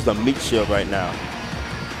Sentinel is the meat shield right now.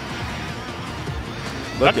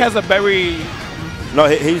 Duck has a very... No,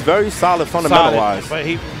 he's very solid fundamental-wise.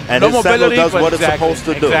 And his Sentinel does what it's supposed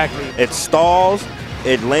to do. It stalls,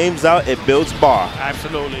 it lames out, it builds bar.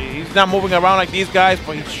 Absolutely. He's not moving around like these guys,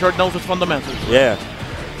 but he sure knows his fundamentals. Yeah.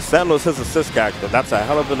 Sentinel is his assist character. That's a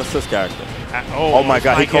hell of an assist character. Oh my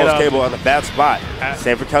God, he calls Cable on a bad spot.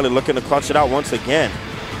 Sanford Kelly looking to clutch it out once again.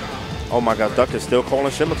 Oh my God, Duck is still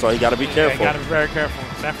calling Shimmer, so he got to be careful. Got to be very careful.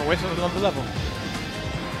 Sanford wasting on the level.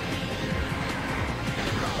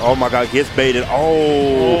 Oh my God, gets baited.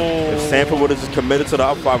 Oh, if Sanford would have just committed to the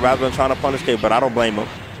up five rather than trying to punish Cable, but I don't blame him.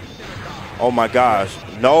 Oh my gosh.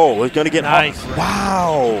 No, he's going to get nice.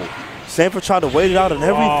 Wow. Sanford tried to wait it out and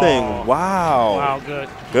everything. Wow. Wow, good.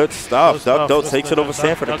 Good stuff. Duck Doe takes it over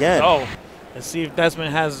Sanford again. Let's see if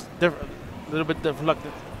Desmond has a little bit different luck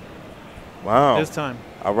this time.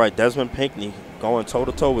 All right, Desmond Pinckney going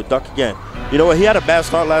toe-to-toe with Duck again. You know what? He had a bad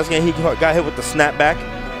start last game. He got hit with the snapback.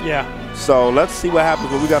 Yeah. So let's see what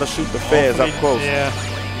happens when we got to shoot the fairs up close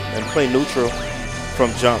and play neutral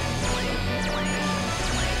from jump.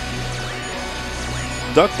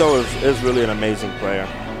 Duck Doe is really an amazing player.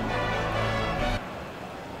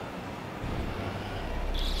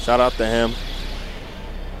 Shout out to him.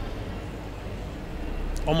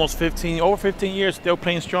 Almost over 15 years, still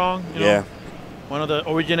playing strong. You know? One of the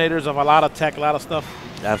originators of a lot of tech, a lot of stuff.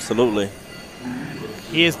 Absolutely.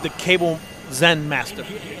 He is the Cable Zen master.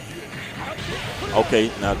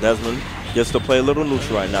 Okay, now Desmond gets to play a little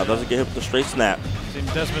neutral right now. Doesn't get hit with the straight snap.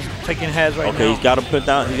 Desmond's taking heads right now. Okay, he's got him put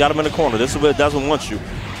down. He's got him in the corner. This is where Desmond wants you.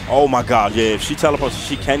 Oh my God, yeah. If she teleports,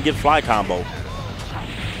 she can get fly combo.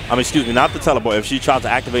 I mean, excuse me, not the teleport. If she tries to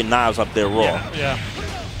activate knives up there raw. Yeah.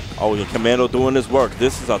 Oh, yeah, Commando doing his work.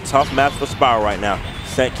 This is a tough match for Spiral right now.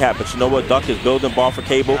 Sent Cap, but you know what? Duck is building bar for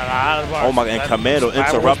Cable. Oh my God, and Commando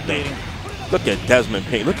interrupting. Look at Desmond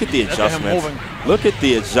Pink. Look at the adjustments. Look at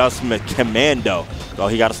the adjustment. Commando. Oh,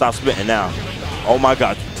 he got to stop spitting now. Oh my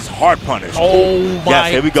God, it's hard punish. Oh my.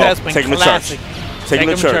 Yes, here we go. Desmond, take him to church. Take him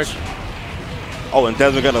to church. Oh, and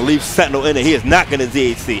Desmond gonna leave Sentinel in it. He is not gonna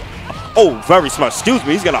DHC. Oh, very smart. Excuse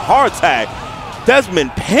me. He's gonna hard tag.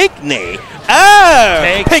 Desmond Pinckney.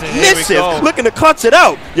 Picnicious. Looking to clutch it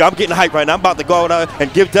out. Yeah, I'm getting hyped right now. I'm about to go out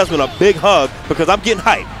and give Desmond a big hug because I'm getting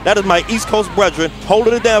hyped. That is my East Coast brethren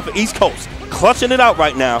holding it down for East Coast. Clutching it out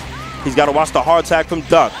right now. He's got to watch the hard tag from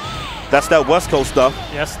Duck. That's that West Coast stuff.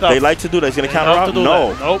 Yes, they like to do that. He's going to counter out?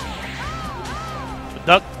 No.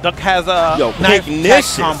 Nope. Duck has a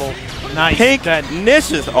Picnicious combo. Nice.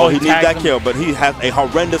 Picnicious. Oh, he needs that kill, but he has a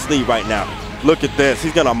horrendous lead right now. Look at this.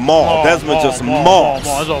 He's going to maul. Desmond just mauls.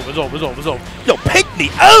 It's over. Yo, Pinckney.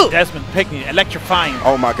 Oh! Desmond Pinckney, electrifying.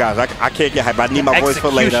 Oh, my gosh. I can't get hyped. I need my voice for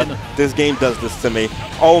later. This game does this to me.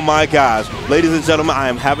 Oh, my gosh. Ladies and gentlemen, I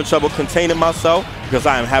am having trouble containing myself because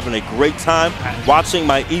I am having a great time watching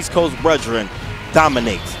my East Coast brethren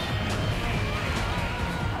dominate.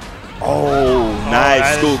 Oh,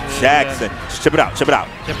 nice scoop, Jackson. Chip it out.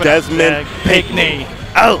 Desmond Pinckney.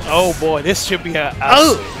 Oh boy, this should be a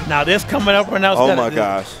now this coming up right now. Oh my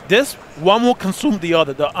gosh. This one will consume the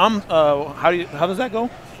other. The how does that go?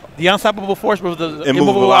 The unstoppable force with the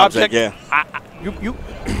immovable object. Yeah.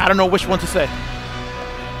 I don't know which one to say.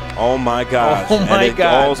 Oh my gosh. And it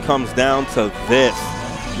all comes down to this.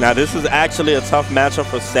 Now this is actually a tough matchup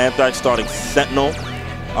for SANTHRAX starting Sentinel,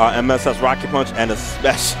 MSS Rocket Punch, and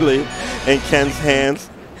especially in Ken's hands.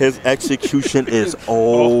 His execution is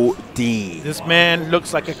OD. This man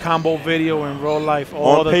looks like a combo video in real life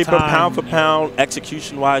all the time. On paper, pound for pound,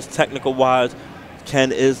 execution-wise, technical-wise,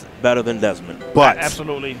 Ken is better than Desmond. But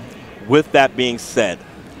absolutely. With that being said,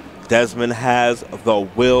 Desmond has the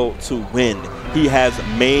will to win. He has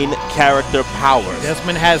main character powers.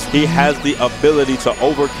 Desmond has... He has the ability to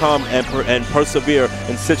overcome and persevere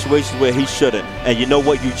in situations where he shouldn't. And you know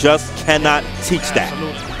what? You just cannot teach that.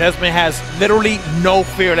 Absolutely. Desmond has literally no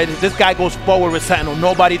fear. This guy goes forward with Sentinel.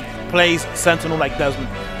 Nobody plays Sentinel like Desmond.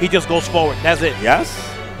 He just goes forward. That's it. Yes.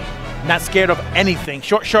 Not scared of anything.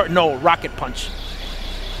 Short, no. Rocket punch.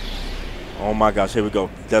 Oh my gosh, here we go.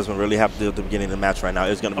 Desmond really have to deal at the beginning of the match right now.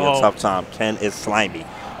 It's going to be a tough time. Ken is slimy.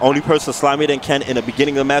 Only person slimier than Ken in the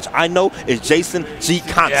beginning of the match I know is Jason G.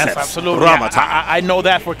 Concepts. Yes, absolutely. I know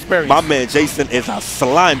that for experience. My man Jason is a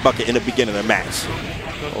slime bucket in the beginning of the match.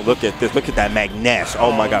 Oh, look at this. Look at that Magnash.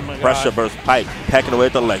 Oh my God. Pressure versus pipe. Pecking away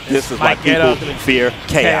at the leg. This is why people fear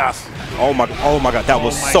chaos. Oh my God. That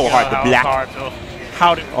was so hard to block.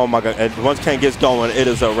 Oh my God. And once Ken gets going, it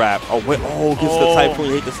is a wrap. Oh, wait. Oh, gets the Typhoon.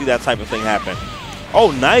 You hate to see that type of thing happen. Oh,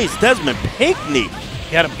 nice. Desmond Pinckney.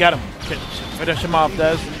 Get him. Finish him off,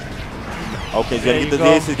 Des. Okay, he's going to get the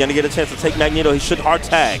DS. He's going to get a chance to take Magneto. He should hard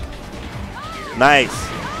tag. Nice.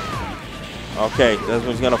 Okay,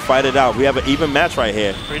 Desmond's going to fight it out. We have an even match right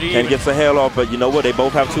here. Ken gets the hail off, but you know what? They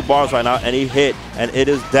both have 2 bars right now, and he hit, and it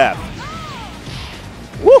is death.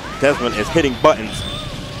 Woo! Desmond is hitting buttons.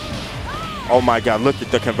 Oh my God, look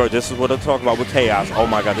at the convert. This is what I'm talking about with KHAOS. Oh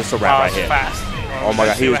my God, this is a wrap right here. Fast. Oh my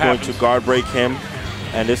God, he was going to guard break him,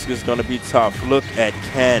 and this is going to be tough. Look at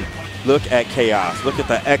Ken. Look at KHAOS. Look at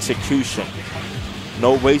the execution.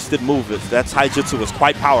 No wasted movements. That taijutsu is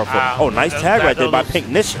quite powerful. Oh, nice tag right there by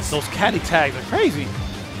Pinknicious. Those caddy tags are crazy.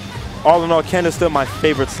 All in all, Ken is still my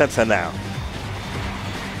favorite center now.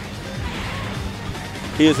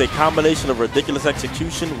 He is a combination of ridiculous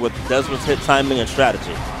execution with Desmond's hit timing and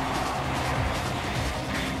strategy.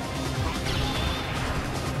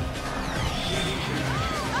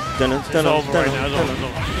 It's over right now. It's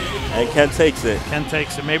over. And Ken takes it.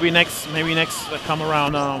 Maybe next come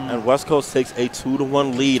around. And West Coast takes a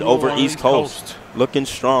 2-1 lead over East Coast. Looking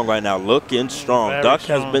strong right now. Looking strong. DUC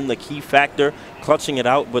has been the key factor, clutching it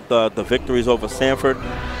out with the victories over Sanford.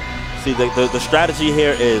 See, the strategy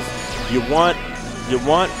here is you want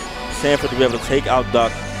Sanford to be able to take out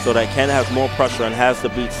DUC so that Ken has more pressure and has to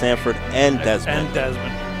beat Sanford and Desmond.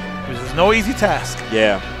 Which is no easy task.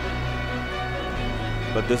 Yeah.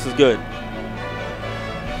 But this is good.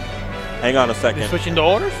 Hang on a second. They're switching the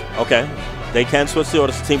orders? Okay. They can switch the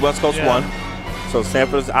orders. Team West Coast won. So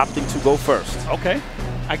Sanford is opting to go first. Okay.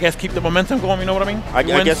 I guess keep the momentum going, you know what I mean? I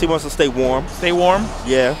guess he wants to stay warm. Stay warm?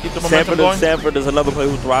 Yeah. Keep the momentum going? Sanford is another player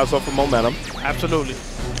who thrives off of momentum. Absolutely.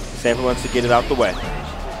 Sanford wants to get it out the way.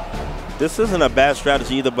 This isn't a bad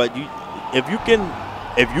strategy either, but if you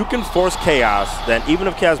can force KHAOS, then even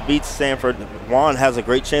if KHAOS beats Sanford, Juan has a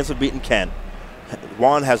great chance of beating Ken.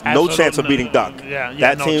 Juan has no chance of beating DUC.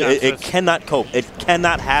 That team, it cannot cope. It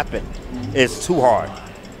cannot happen. It's too hard.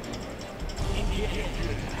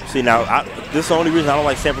 See, now, this is the only reason I don't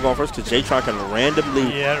like Sanford going first, because JTRON can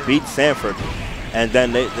randomly beat Sanford, and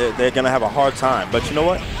then they're going to have a hard time. But you know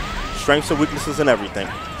what? Strengths and weaknesses and everything.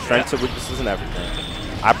 Strengths and weaknesses and everything.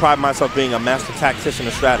 I pride myself being a master tactician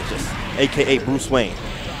and strategist, a.k.a. Bruce Wayne.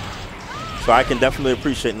 So I can definitely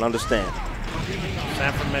appreciate and understand.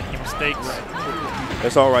 Sanford making mistakes.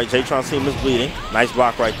 It's all right. JTRON's team is bleeding. Nice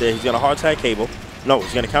block right there. He's going to hard tag Cable. No,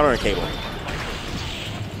 he's going to counter a Cable.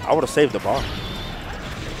 I would have saved the bar.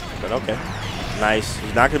 But okay. Nice.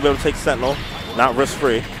 He's not going to be able to take Sentinel. Not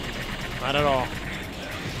risk-free. Not at all.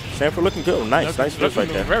 Sanford looking good. Nice wrist right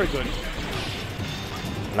there. Very good.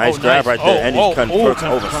 Nice grab right there. And he converts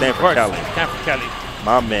over Sanford Kelly.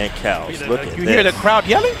 My man Kels. Look at this. You hear the crowd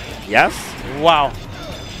yelling? Yes. Wow.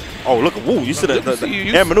 Oh, look. Woo, you see the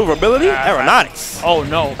air maneuverability? Aeronautics. Oh,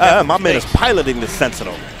 no. My man is piloting the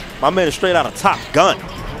Sentinel. My man is straight out of Top Gun.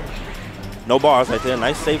 No bars right there.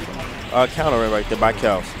 Nice safe counter right there by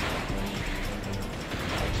Kels.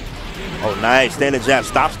 Oh, nice. Standing jab.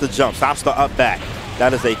 Stops the jump. Stops the up back.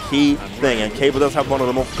 That is a key thing. And Cable does have one of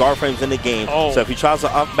the most guard frames in the game. So if he tries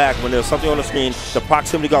to up back when there's something on the screen, the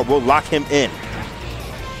proximity guard will lock him in.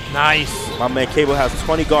 Nice. My man Cable has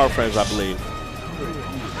 20 guard frames, I believe.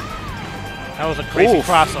 That was a crazy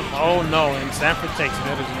cross-up. Oh, no. And Sanford takes it.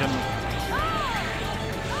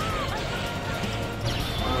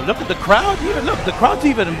 Look at the crowd. Look, the crowd's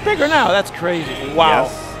even bigger now. That's crazy. Wow.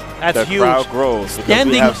 Yes. That's huge. The crowd grows.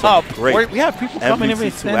 Standing up. We have people coming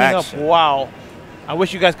in standing up. Wow. I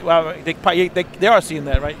wish you guys, they are seeing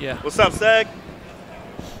that, right? Yeah. What's up, Sag?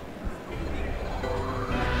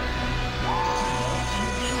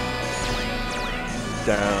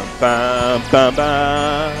 Dum, bum, bum,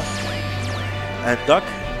 bum. And DUC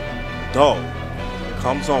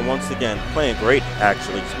comes on once again, playing great,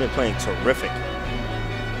 actually. He's been playing terrific.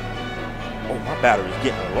 My battery's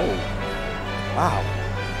getting low. Wow.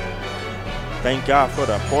 Thank God for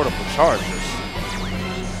the portable chargers.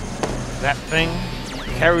 That thing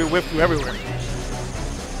carry with you everywhere.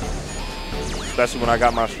 Especially when I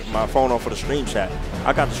got my phone on for the stream chat.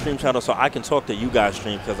 I got the stream chat on so I can talk to you guys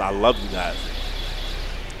stream because I love you guys.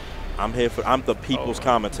 I'm here for, I'm the people's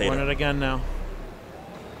commentator. Doing it again now.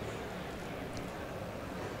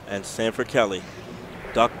 And Sanford Kelly,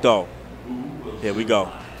 Duck Doe. Here we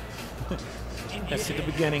go. Let's see the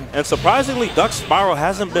beginning. And surprisingly, Duck's Spiral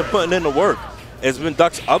hasn't been putting in the work. It's been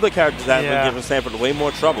Duck's other characters that have been giving Sanford way more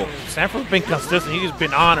trouble. Sanford's been consistent. He's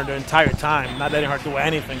been on her the entire time, not letting her do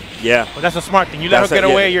anything. Yeah. But that's a smart thing. You let her get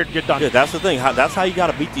away, you're done. Yeah, that's the thing. That's how you got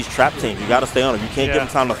to beat these trap teams. You got to stay on them. You can't give them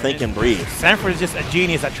time to think and breathe. Sanford is just a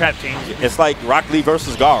genius at trap teams. It's like Rock Lee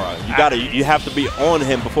versus Gara. You have to be on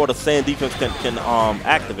him before the sand defense can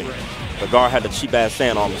activate. But Gara had the cheap ass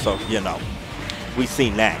sand on him, so you know, we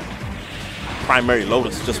seen that. Primary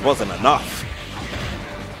Lotus just wasn't enough.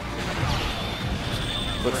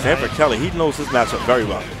 But Sanford Kelly, he knows his matchup very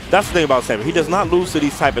well. That's the thing about Sanford. He does not lose to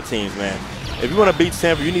these type of teams, man. If you want to beat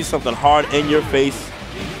Sanford, you need something hard in your face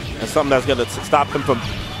and something that's going to stop him from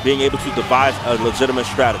being able to devise a legitimate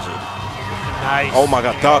strategy. Nice. Oh my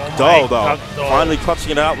God, Duck Doe, though. Finally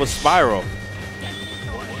clutching it out with Spiral.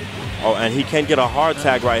 Oh, and he can get a hard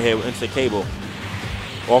tag right here into Cable.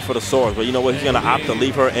 Off for the swords, but you know what? He's going to opt to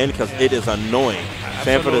leave her in because it is annoying.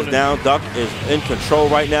 Sanford is down. Duck is in control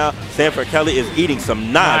right now. Sanford Kelly is eating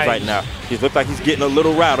some knives right now. He looks like he's getting a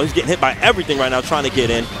little rattled. He's getting hit by everything right now trying to get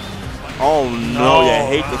in. Oh, no. You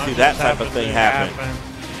hate to see that type of thing happen.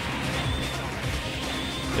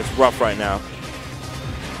 It's rough right now.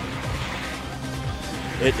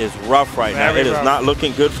 It is rough right now. It is not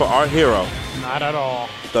looking good for our hero. Not at all.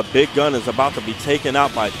 The big gun is about to be taken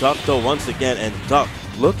out by Duck Doe once again. And Duck,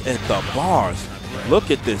 look at the bars.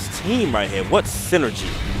 Look at this team right here. What synergy.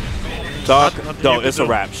 Duck Doe, it's a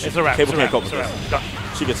wrap. It's a wrap. Cable can't cope with this.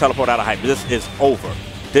 She can teleport out of hype. This is over.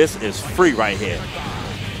 This is free right here.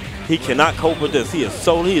 He cannot cope with this. He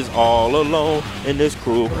is all alone in this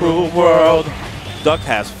cruel, cruel world. Duck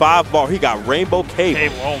has 5 bars. He got Rainbow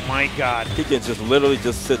Cable. Oh my God. He can just literally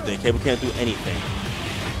just sit there. Cable can't do anything.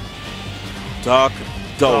 Duck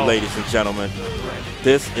Doe, ladies and gentlemen.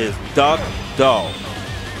 This is Duck Doe.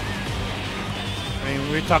 I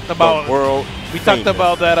mean, we talked about world. We talked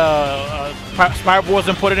about that. Spiral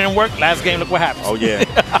wasn't putting in work. Last game, look what happens. Oh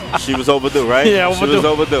yeah, she was overdue, right? Yeah, overdue. She was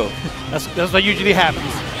overdue. That's what usually happens.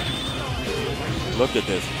 Look at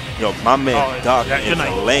this. Yo, my man Duck is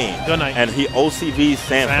lame. Good night. And he OCV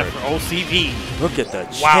Sanford. OCV. Look at the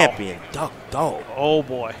champion, Duck Doe. Oh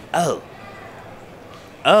boy. Oh.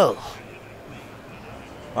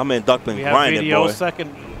 My man Duck been grinding, VDO boy.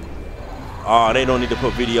 second. Oh, they don't need to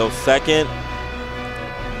put VDO second.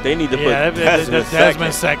 They need to put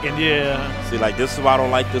Desmond second. Yeah. See, like, this is why I don't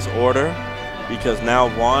like this order, because now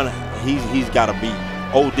Juan, he's got to be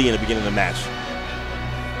OD in the beginning of the match.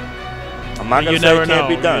 I'm not going to say it can't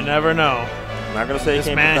be done. You never know. I'm not going to say it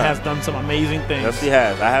can't be done. This man has done some amazing things. Yes, he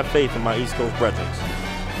has. I have faith in my East Coast brethren.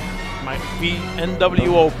 My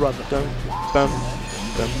NWO brother.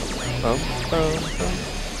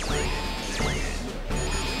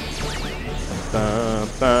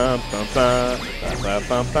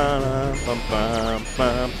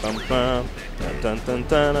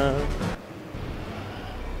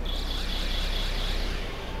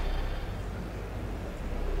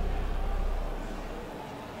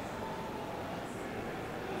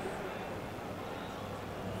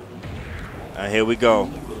 And here we go.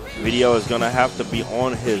 VDO is going to have to be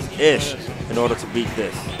on his ish in order to beat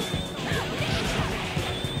this.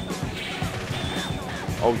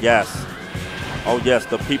 Oh, yes. Oh, yes,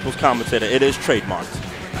 the people's commentator. It is trademarked.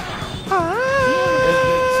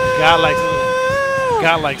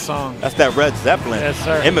 God-like song. That's that Led Zeppelin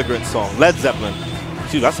immigrant song. Led Zeppelin.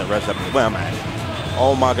 Dude, that's a Led Zeppelin. Where am I at?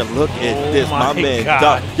 Oh, my God. Look at this. My man,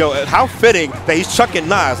 Duck. Yo, how fitting that he's chucking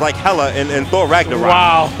knives like Hela in Thor Ragnarok.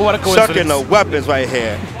 Wow, what a coincidence. Chucking the weapons right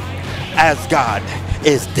here. Asgard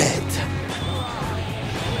is dead.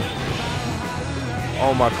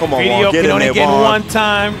 Oh my, come on, Juan, get in there, get Juan.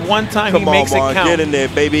 one time he makes it count. Get in there,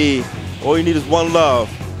 baby. All you need is one love.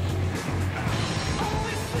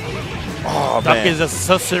 Oh, Duck is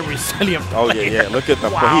such a resilient player. Oh, yeah. Look at the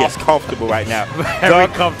play. He is comfortable right now.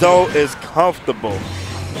 Duck Doe is comfortable.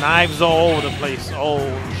 Knives all over the place.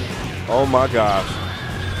 Oh, my gosh.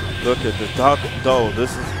 Look at the Duck Doe.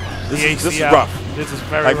 This is rough. This is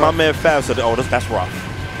very rough. my man Fab said, that's rough.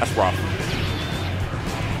 That's rough.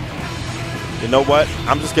 You know what?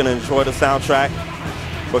 I'm just going to enjoy the soundtrack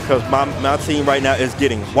because my team right now is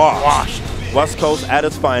getting washed. West Coast at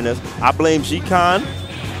its finest. I blame G-Con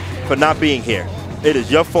for not being here. It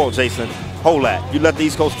is your fault, Jason. Hold that. You let the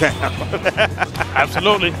East Coast down.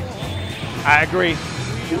 Absolutely. I agree.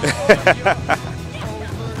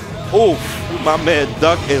 Oof, my man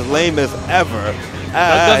Duck is lame as ever. Duck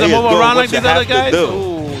doesn't move around like these other guys?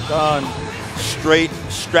 Ooh, done. Straight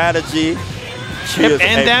strategy. Chip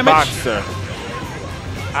and damage? Boxer.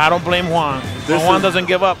 I don't blame Juan. Juan doesn't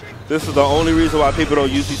give up. This is the only reason why people don't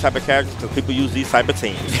use these type of characters, because people use these type of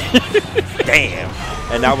teams. Damn.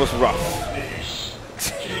 And that was rough.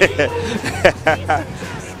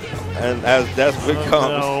 And as Desmond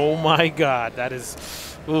comes. Oh my God, that is,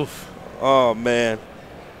 oof. Oh man.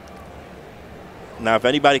 Now, if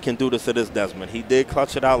anybody can do this, it is Desmond. He did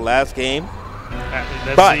clutch it out last game.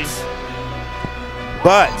 But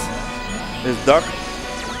is Duck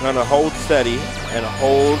gonna hold steady and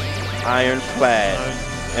hold ironclad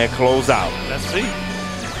and close out? Let's see.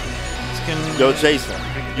 Yo, Jason,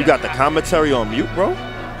 you got the commentary on mute, bro?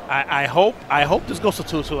 I hope this goes to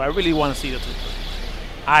 2-2. I really want to see the 2-2.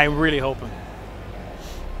 I'm really hoping.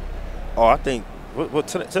 Oh, I think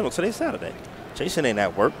today's Saturday. Jason ain't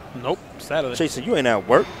at work. Nope, Saturday. Jason, you ain't at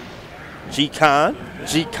work. G-Con,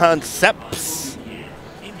 G-Concepts.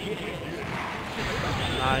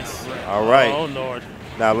 Nice. All right. Oh, Lord.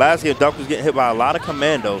 Now, last game, Duck was getting hit by a lot of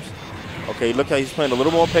commandos. Okay, look how he's playing a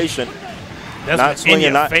little more patient. That's not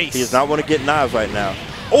swinging. He does not want to get knives right now.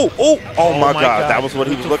 Oh my God. That was what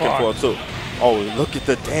he was looking for, too. Oh, look at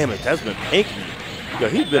the damage. Desmond Pinckney. Yo,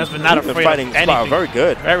 he's been fighting this spot very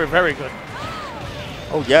good. Very, very good.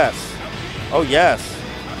 Oh, yes. Oh, yes.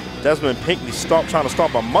 Desmond Pinckney trying to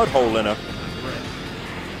stomp a mud hole in her.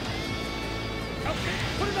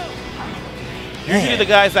 Usually the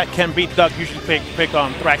guys that can beat Duck usually pick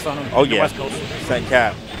on Thrax on him. Oh, yeah. West Coast. Send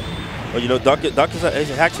cap. Well, you know, Duck is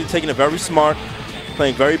actually taking it very smart,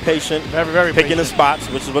 playing very patient, very picking the spots,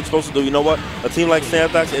 which is what you're supposed to do. You know what? A team like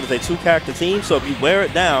SANTHRAX, it is a two-character team, so if you wear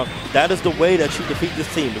it down, that is the way that you defeat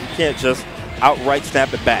this team. You can't just outright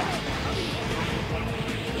snap it back.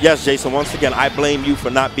 Yes, Jason, once again, I blame you for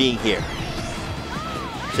not being here.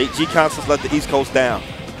 G-Con just let the East Coast down.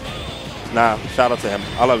 Nah, shout out to him.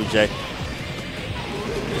 I love you, Jay.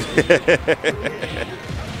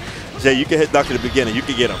 Jay, you can hit Duck at the beginning. You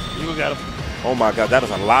can get him. You got him. Oh, my God. That is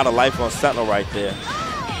a lot of life on Sentinel right there.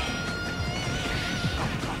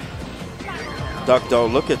 Duck, though,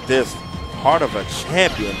 look at this. Heart of a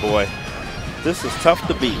champion, boy. This is tough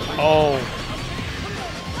to beat. Oh,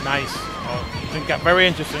 nice. Oh, it got very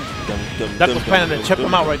interesting. Duck was planning to chip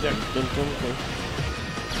him out right there.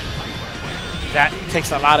 That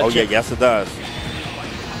takes a lot of chip. Yeah, yes, it does.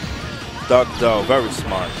 Duck, though, very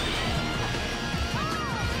smart.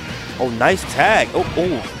 Oh, nice tag. Oh.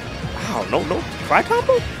 Wow, no fly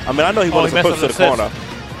combo? I mean, I know he wanted to push to the corner.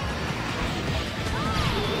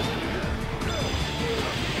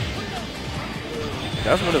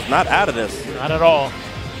 Desmond is not out of this. Not at all.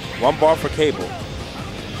 One bar for Cable.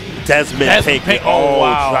 Desmond Pinckney. Oh,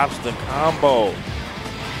 wow. Drops the combo.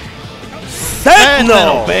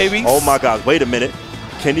 Sentinel, baby. Oh, my God. Wait a minute.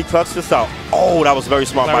 Can he clutch this out? Oh, that was very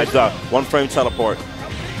smart by Duck. One frame teleport.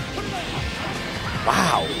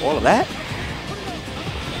 Wow, all of that?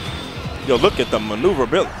 Yo, look at the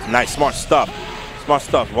maneuverability. Nice, smart stuff. Smart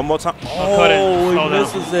stuff. One more time. Oh, he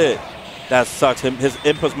misses it. That sucks. His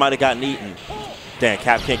inputs might have gotten eaten. Damn,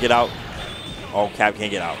 Cap can't get out. Oh, Cap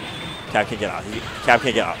can't get out. Cap can't get out. Cap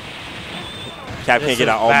can't get out. Cap can't get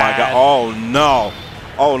out. Oh, my God. Oh, no.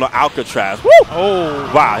 Oh, no, Alcatraz. Woo!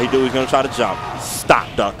 Oh. Wow, he's going to try to jump.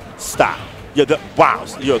 Stop, Duck. Stop. Yo, wow.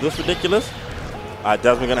 Yo, this is ridiculous.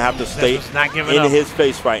 Desmond going to have to stay in his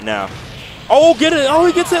face right now. Oh, get it. Oh,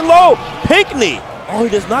 he gets it low. Pinckney. Oh, he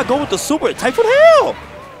does not go with the super. Typhoon Hail.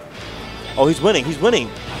 Oh, he's winning. He's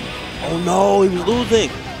winning. Oh, no, he was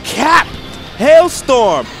losing. Cap.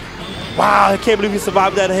 Hailstorm. Wow, I can't believe he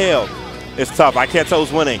survived that hail. It's tough. I can't tell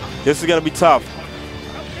who's winning. This is going to be tough.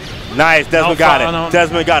 Nice. Desmond got it.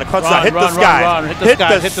 Desmond got it. Clutch out. Hit the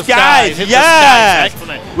skies. Hit the skies. Yes.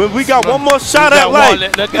 When we got one more shot at light.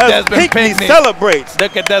 Look at Desmond Pinckney. Celebrates.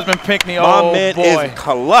 Look at Desmond Pinckney. My man is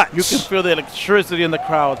clutch. You can feel the electricity in the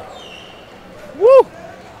crowd. Woo.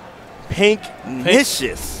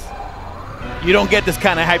 Pink-nicious. You don't get this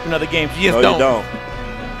kind of hype in other games. You just don't. You don't.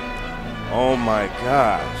 Oh, my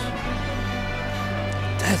gosh.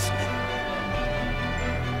 Desmond.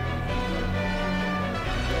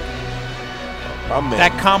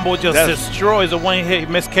 That combo just destroys the one hit. He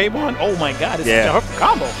missed Cable on. Oh my God! It's such a hurt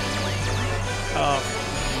combo.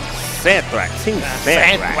 SANTHRAX.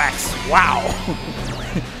 SANTHRAX. Wow.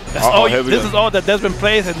 This is all that Desmond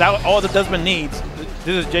plays, and now all that Desmond needs.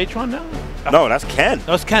 This is JTRON now. No, that's Ken.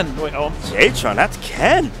 That's Ken. Wait, oh. JTRON, that's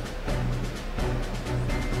Ken.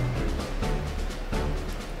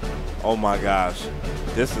 Oh my gosh.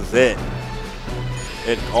 This is it.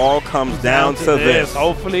 It all comes down to this.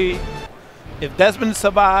 Hopefully, if Desmond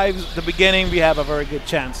survives the beginning, we have a very good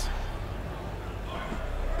chance.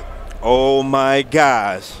 Oh my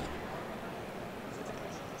gosh.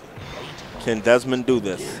 Can Desmond do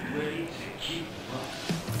this?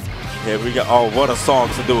 Here we go. Oh, what a song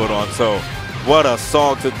to do it on. So, what a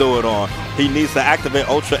song to do it on. He needs to activate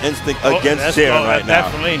Ultra Instinct against Sharon right now.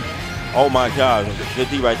 Definitely. Oh my God. Good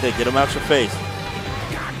D right there. Get him out your face.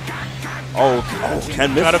 Oh,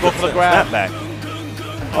 Ken misses. Gotta go for the grab. Snapback.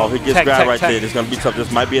 Oh, he gets grabbed right there. It's going to be tough. This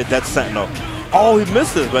might be a dead sentinel. Oh, he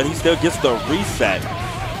misses, but he still gets the reset.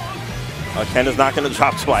 Ken is not going to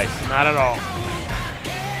drop twice. Not at all.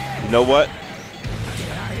 You know what?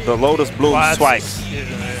 The Lotus blooms twice.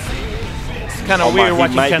 It's kind of weird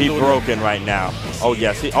watching Ken do it. He might be broken right now. Oh,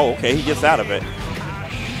 yes. Okay. He gets out of it.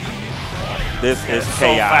 This is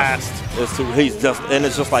chaos. So fast.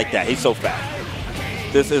 It's just like that. He's so fast.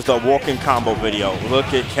 This is the walking combo video. Look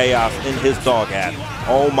at KHAOS in his dog hat.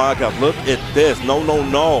 Oh my God, look at this. No, no,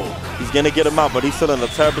 no. He's gonna get him out, but he's still in a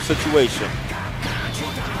terrible situation.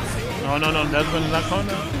 No, Desmond's not coming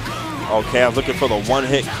down. Okay, I'm looking for the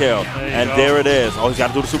one-hit kill. There it is. Oh, he's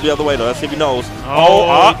gotta do the super the other way though. Let's see if he knows.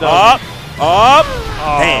 Up.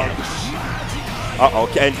 Damn.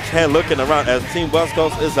 And Ken looking around as Team West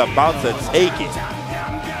Coast is about to take it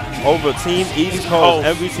over Team East Coast.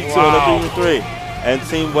 MvC2 on the 3. And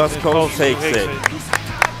Team West Coast takes it.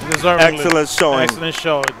 Excellent showing. Excellent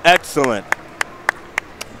showing. Excellent.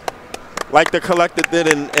 Like the Collective did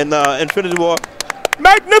in Infinity War.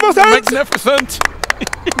 Magnificent! Magnificent!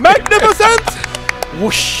 Magnificent!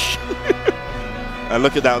 Whoosh! And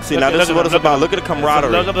look at that. See, now this is what it's about. Look at the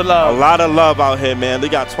camaraderie. Look at the love. A lot of love out here, man. They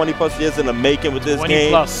got 20+ years in the making with this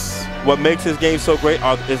game. 20+. What makes this game so great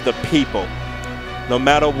is the people. No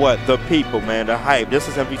matter what, the people, man, the hype. This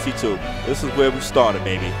is MvC2. This is where we started,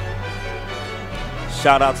 baby.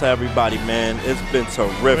 Shout out to everybody, man. It's been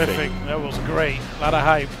terrific. That was great. A lot of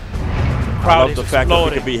hype. I love the fact that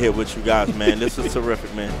we could be here with you guys, man. This is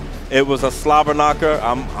terrific, man. It was a slobber knocker.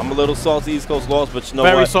 I'm a little salty. East Coast lost, but you know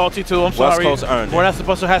what? Very salty too. I'm sorry. West Coast earned it. We're not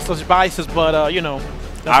supposed to have such biases, but you know,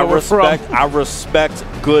 that's where we're from. I respect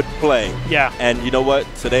good play. Yeah. And you know what?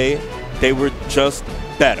 Today they were just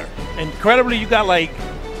better. Incredibly, you got like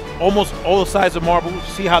almost all sides of marble.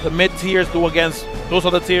 See how the mid tiers do against those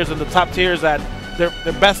other tiers, and the top tiers at their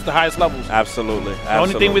best, the highest levels. Absolutely. The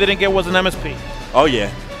only thing we didn't get was an MSP. Oh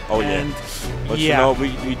yeah. Oh yeah. But you know,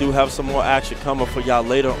 we do have some more action coming for y'all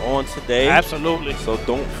later on today. Absolutely. So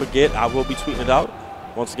don't forget, I will be tweeting it out.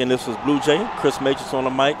 Once again, this was Blue Jay, Chris Matrix on the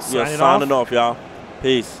mic. We are signing off, y'all.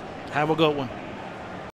 Peace. Have a good one.